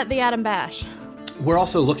Twitter at the Adam Bash. We're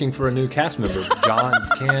also looking for a new cast member. John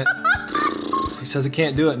can't. He says he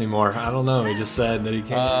can't do it anymore. I don't know. He just said that he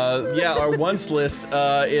can't. Yeah, our once list.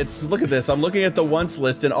 Look at this. I'm looking at the once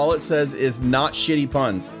list, and all it says is not shitty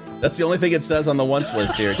puns. That's the only thing it says on the once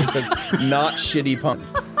list here. It just says not shitty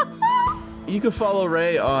puns. You can follow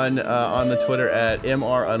Ray on the Twitter at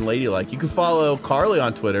MRUnladylike. You can follow Carly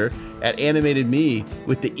on Twitter at AnimatedMe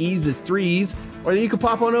with the E's as threes. Or then you can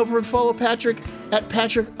pop on over and follow Patrick at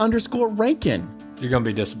Patrick_Rankin. You're going to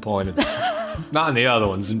be disappointed. Not in the other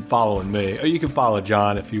ones and following me. Or you can follow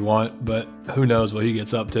John if you want, but who knows what he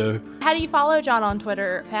gets up to. How do you follow John on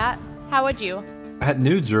Twitter, Pat? How would you? At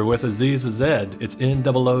Nudzer with a Z as a Z. It's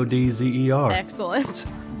NOODZER. Excellent.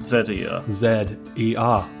 Z-E-R.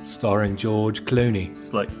 Z-E-R, starring George Clooney.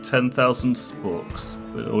 It's like 10,000 sporks,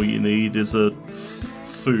 but all you need is a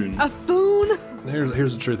foon. A foon?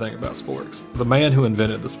 Here's the true thing about sporks. The man who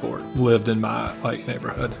invented the sport lived in my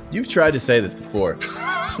neighborhood. You've tried to say this before.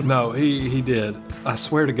 No, he did. I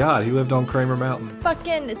swear to God, he lived on Kramer Mountain.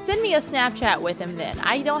 Fucking send me a Snapchat with him then.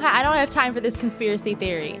 I don't have time for this conspiracy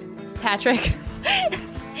theory. Patrick.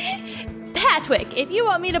 Patrick, if you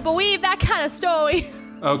want me to believe that kind of story.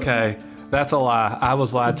 Okay, that's a lie. I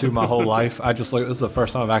was lied to my whole life. This is the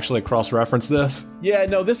first time I've actually cross-referenced this. Yeah,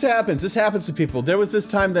 no, this happens. This happens to people. There's this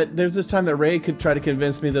time that Ray could try to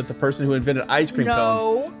convince me that the person who invented ice cream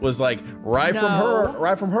cones was like right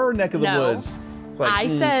from her neck of the woods. It's like I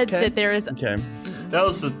said okay. that there is. Okay. That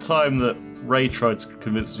was the time that Ray tried to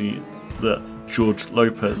convince me that George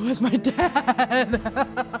Lopez was my dad. Did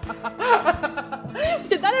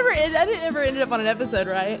that ever end? That didn't ever ended up on an episode,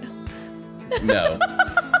 right? No.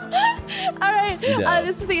 All right, No.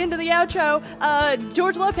 This is the end of the outro.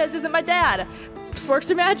 George Lopez isn't my dad.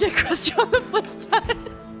 Sparks are magic. Crusty on the flip side.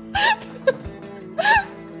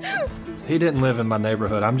 He didn't live in my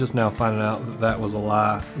neighborhood. I'm just now finding out that was a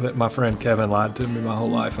lie. That my friend Kevin lied to me my whole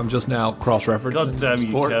life. I'm just now cross-referencing God damn you,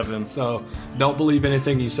 sports. Kevin. So don't believe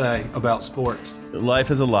anything you say about sports.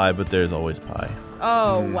 Life is a lie, but there's always pie.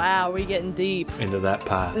 Oh wow, we're getting deep. Into that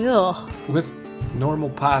pie. Ugh, With normal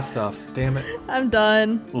pie stuff. Damn it. I'm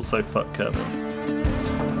done. also fuck Kevin.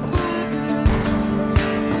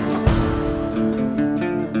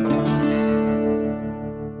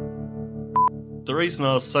 The reason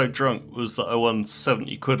I was so drunk was that I won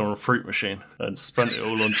 70 quid on a fruit machine and spent it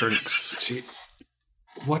all on drinks. Gee,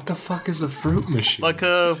 what the fuck is a fruit machine? Like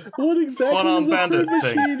a What exactly one-armed is a bandit fruit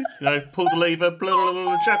thing. machine? You know, pull the lever, blah, blah, blah,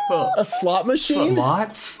 blah, jackpot. A slot machine?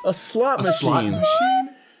 Slots? A slot A machine. slot machine?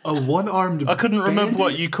 A one-armed I couldn't remember bandit?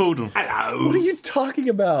 what you called them. What are you talking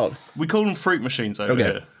about? We call them fruit machines over Okay.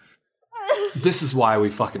 here. This is why we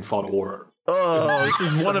fucking fought a war. Oh,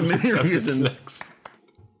 this is one of many reasons. 76.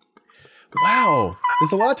 Wow.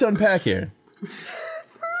 There's a lot to unpack here.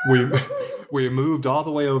 We moved all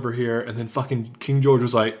the way over here, and then fucking King George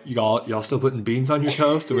was like, y'all still putting beans on your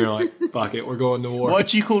toast? And we were like, fuck it, we're going to war. Why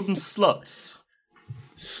do you call them sluts?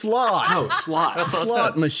 Slot. Oh, slots. That's what I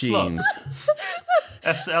Slot said. machine. Sluts.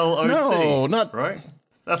 S-L-O-T. No, not. Right?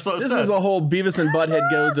 That's what I This said. is a whole Beavis and Butthead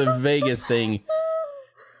go to Vegas thing.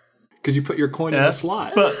 Because you put your coin in Yeah, a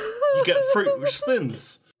slot. But you get fruit which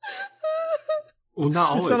spins. well, not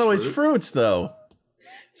always. It's not always fruits, though.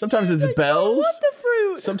 Sometimes it's bells. What the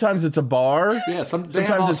fruit? Sometimes it's a bar. Yeah, they have Sometimes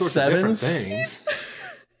all it's sorts of different sevens. things.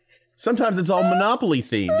 Sometimes it's all Monopoly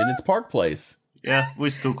themed and it's Park Place. Yeah, we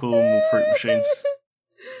still call them all fruit machines.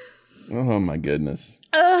 Oh my goodness.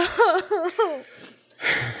 Oh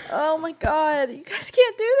my god, you guys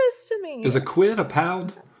can't do this to me. Is a quid a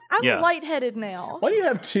pound? I'm Yeah. lightheaded now. Why do you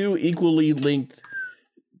have two equally linked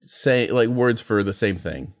words for the same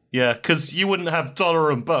thing? Yeah, because you wouldn't have dollar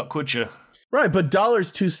and buck, would you? Right, but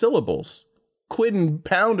dollar's two syllables. Quid and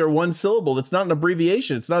pound are one syllable. It's not an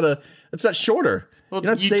abbreviation. It's not shorter. Well,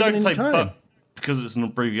 You're not you saving don't any say time. buck because it's an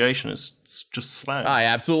abbreviation. It's just slang. I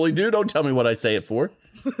absolutely do. Don't tell me what I say it for.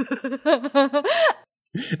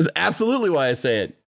 It's absolutely why I say it.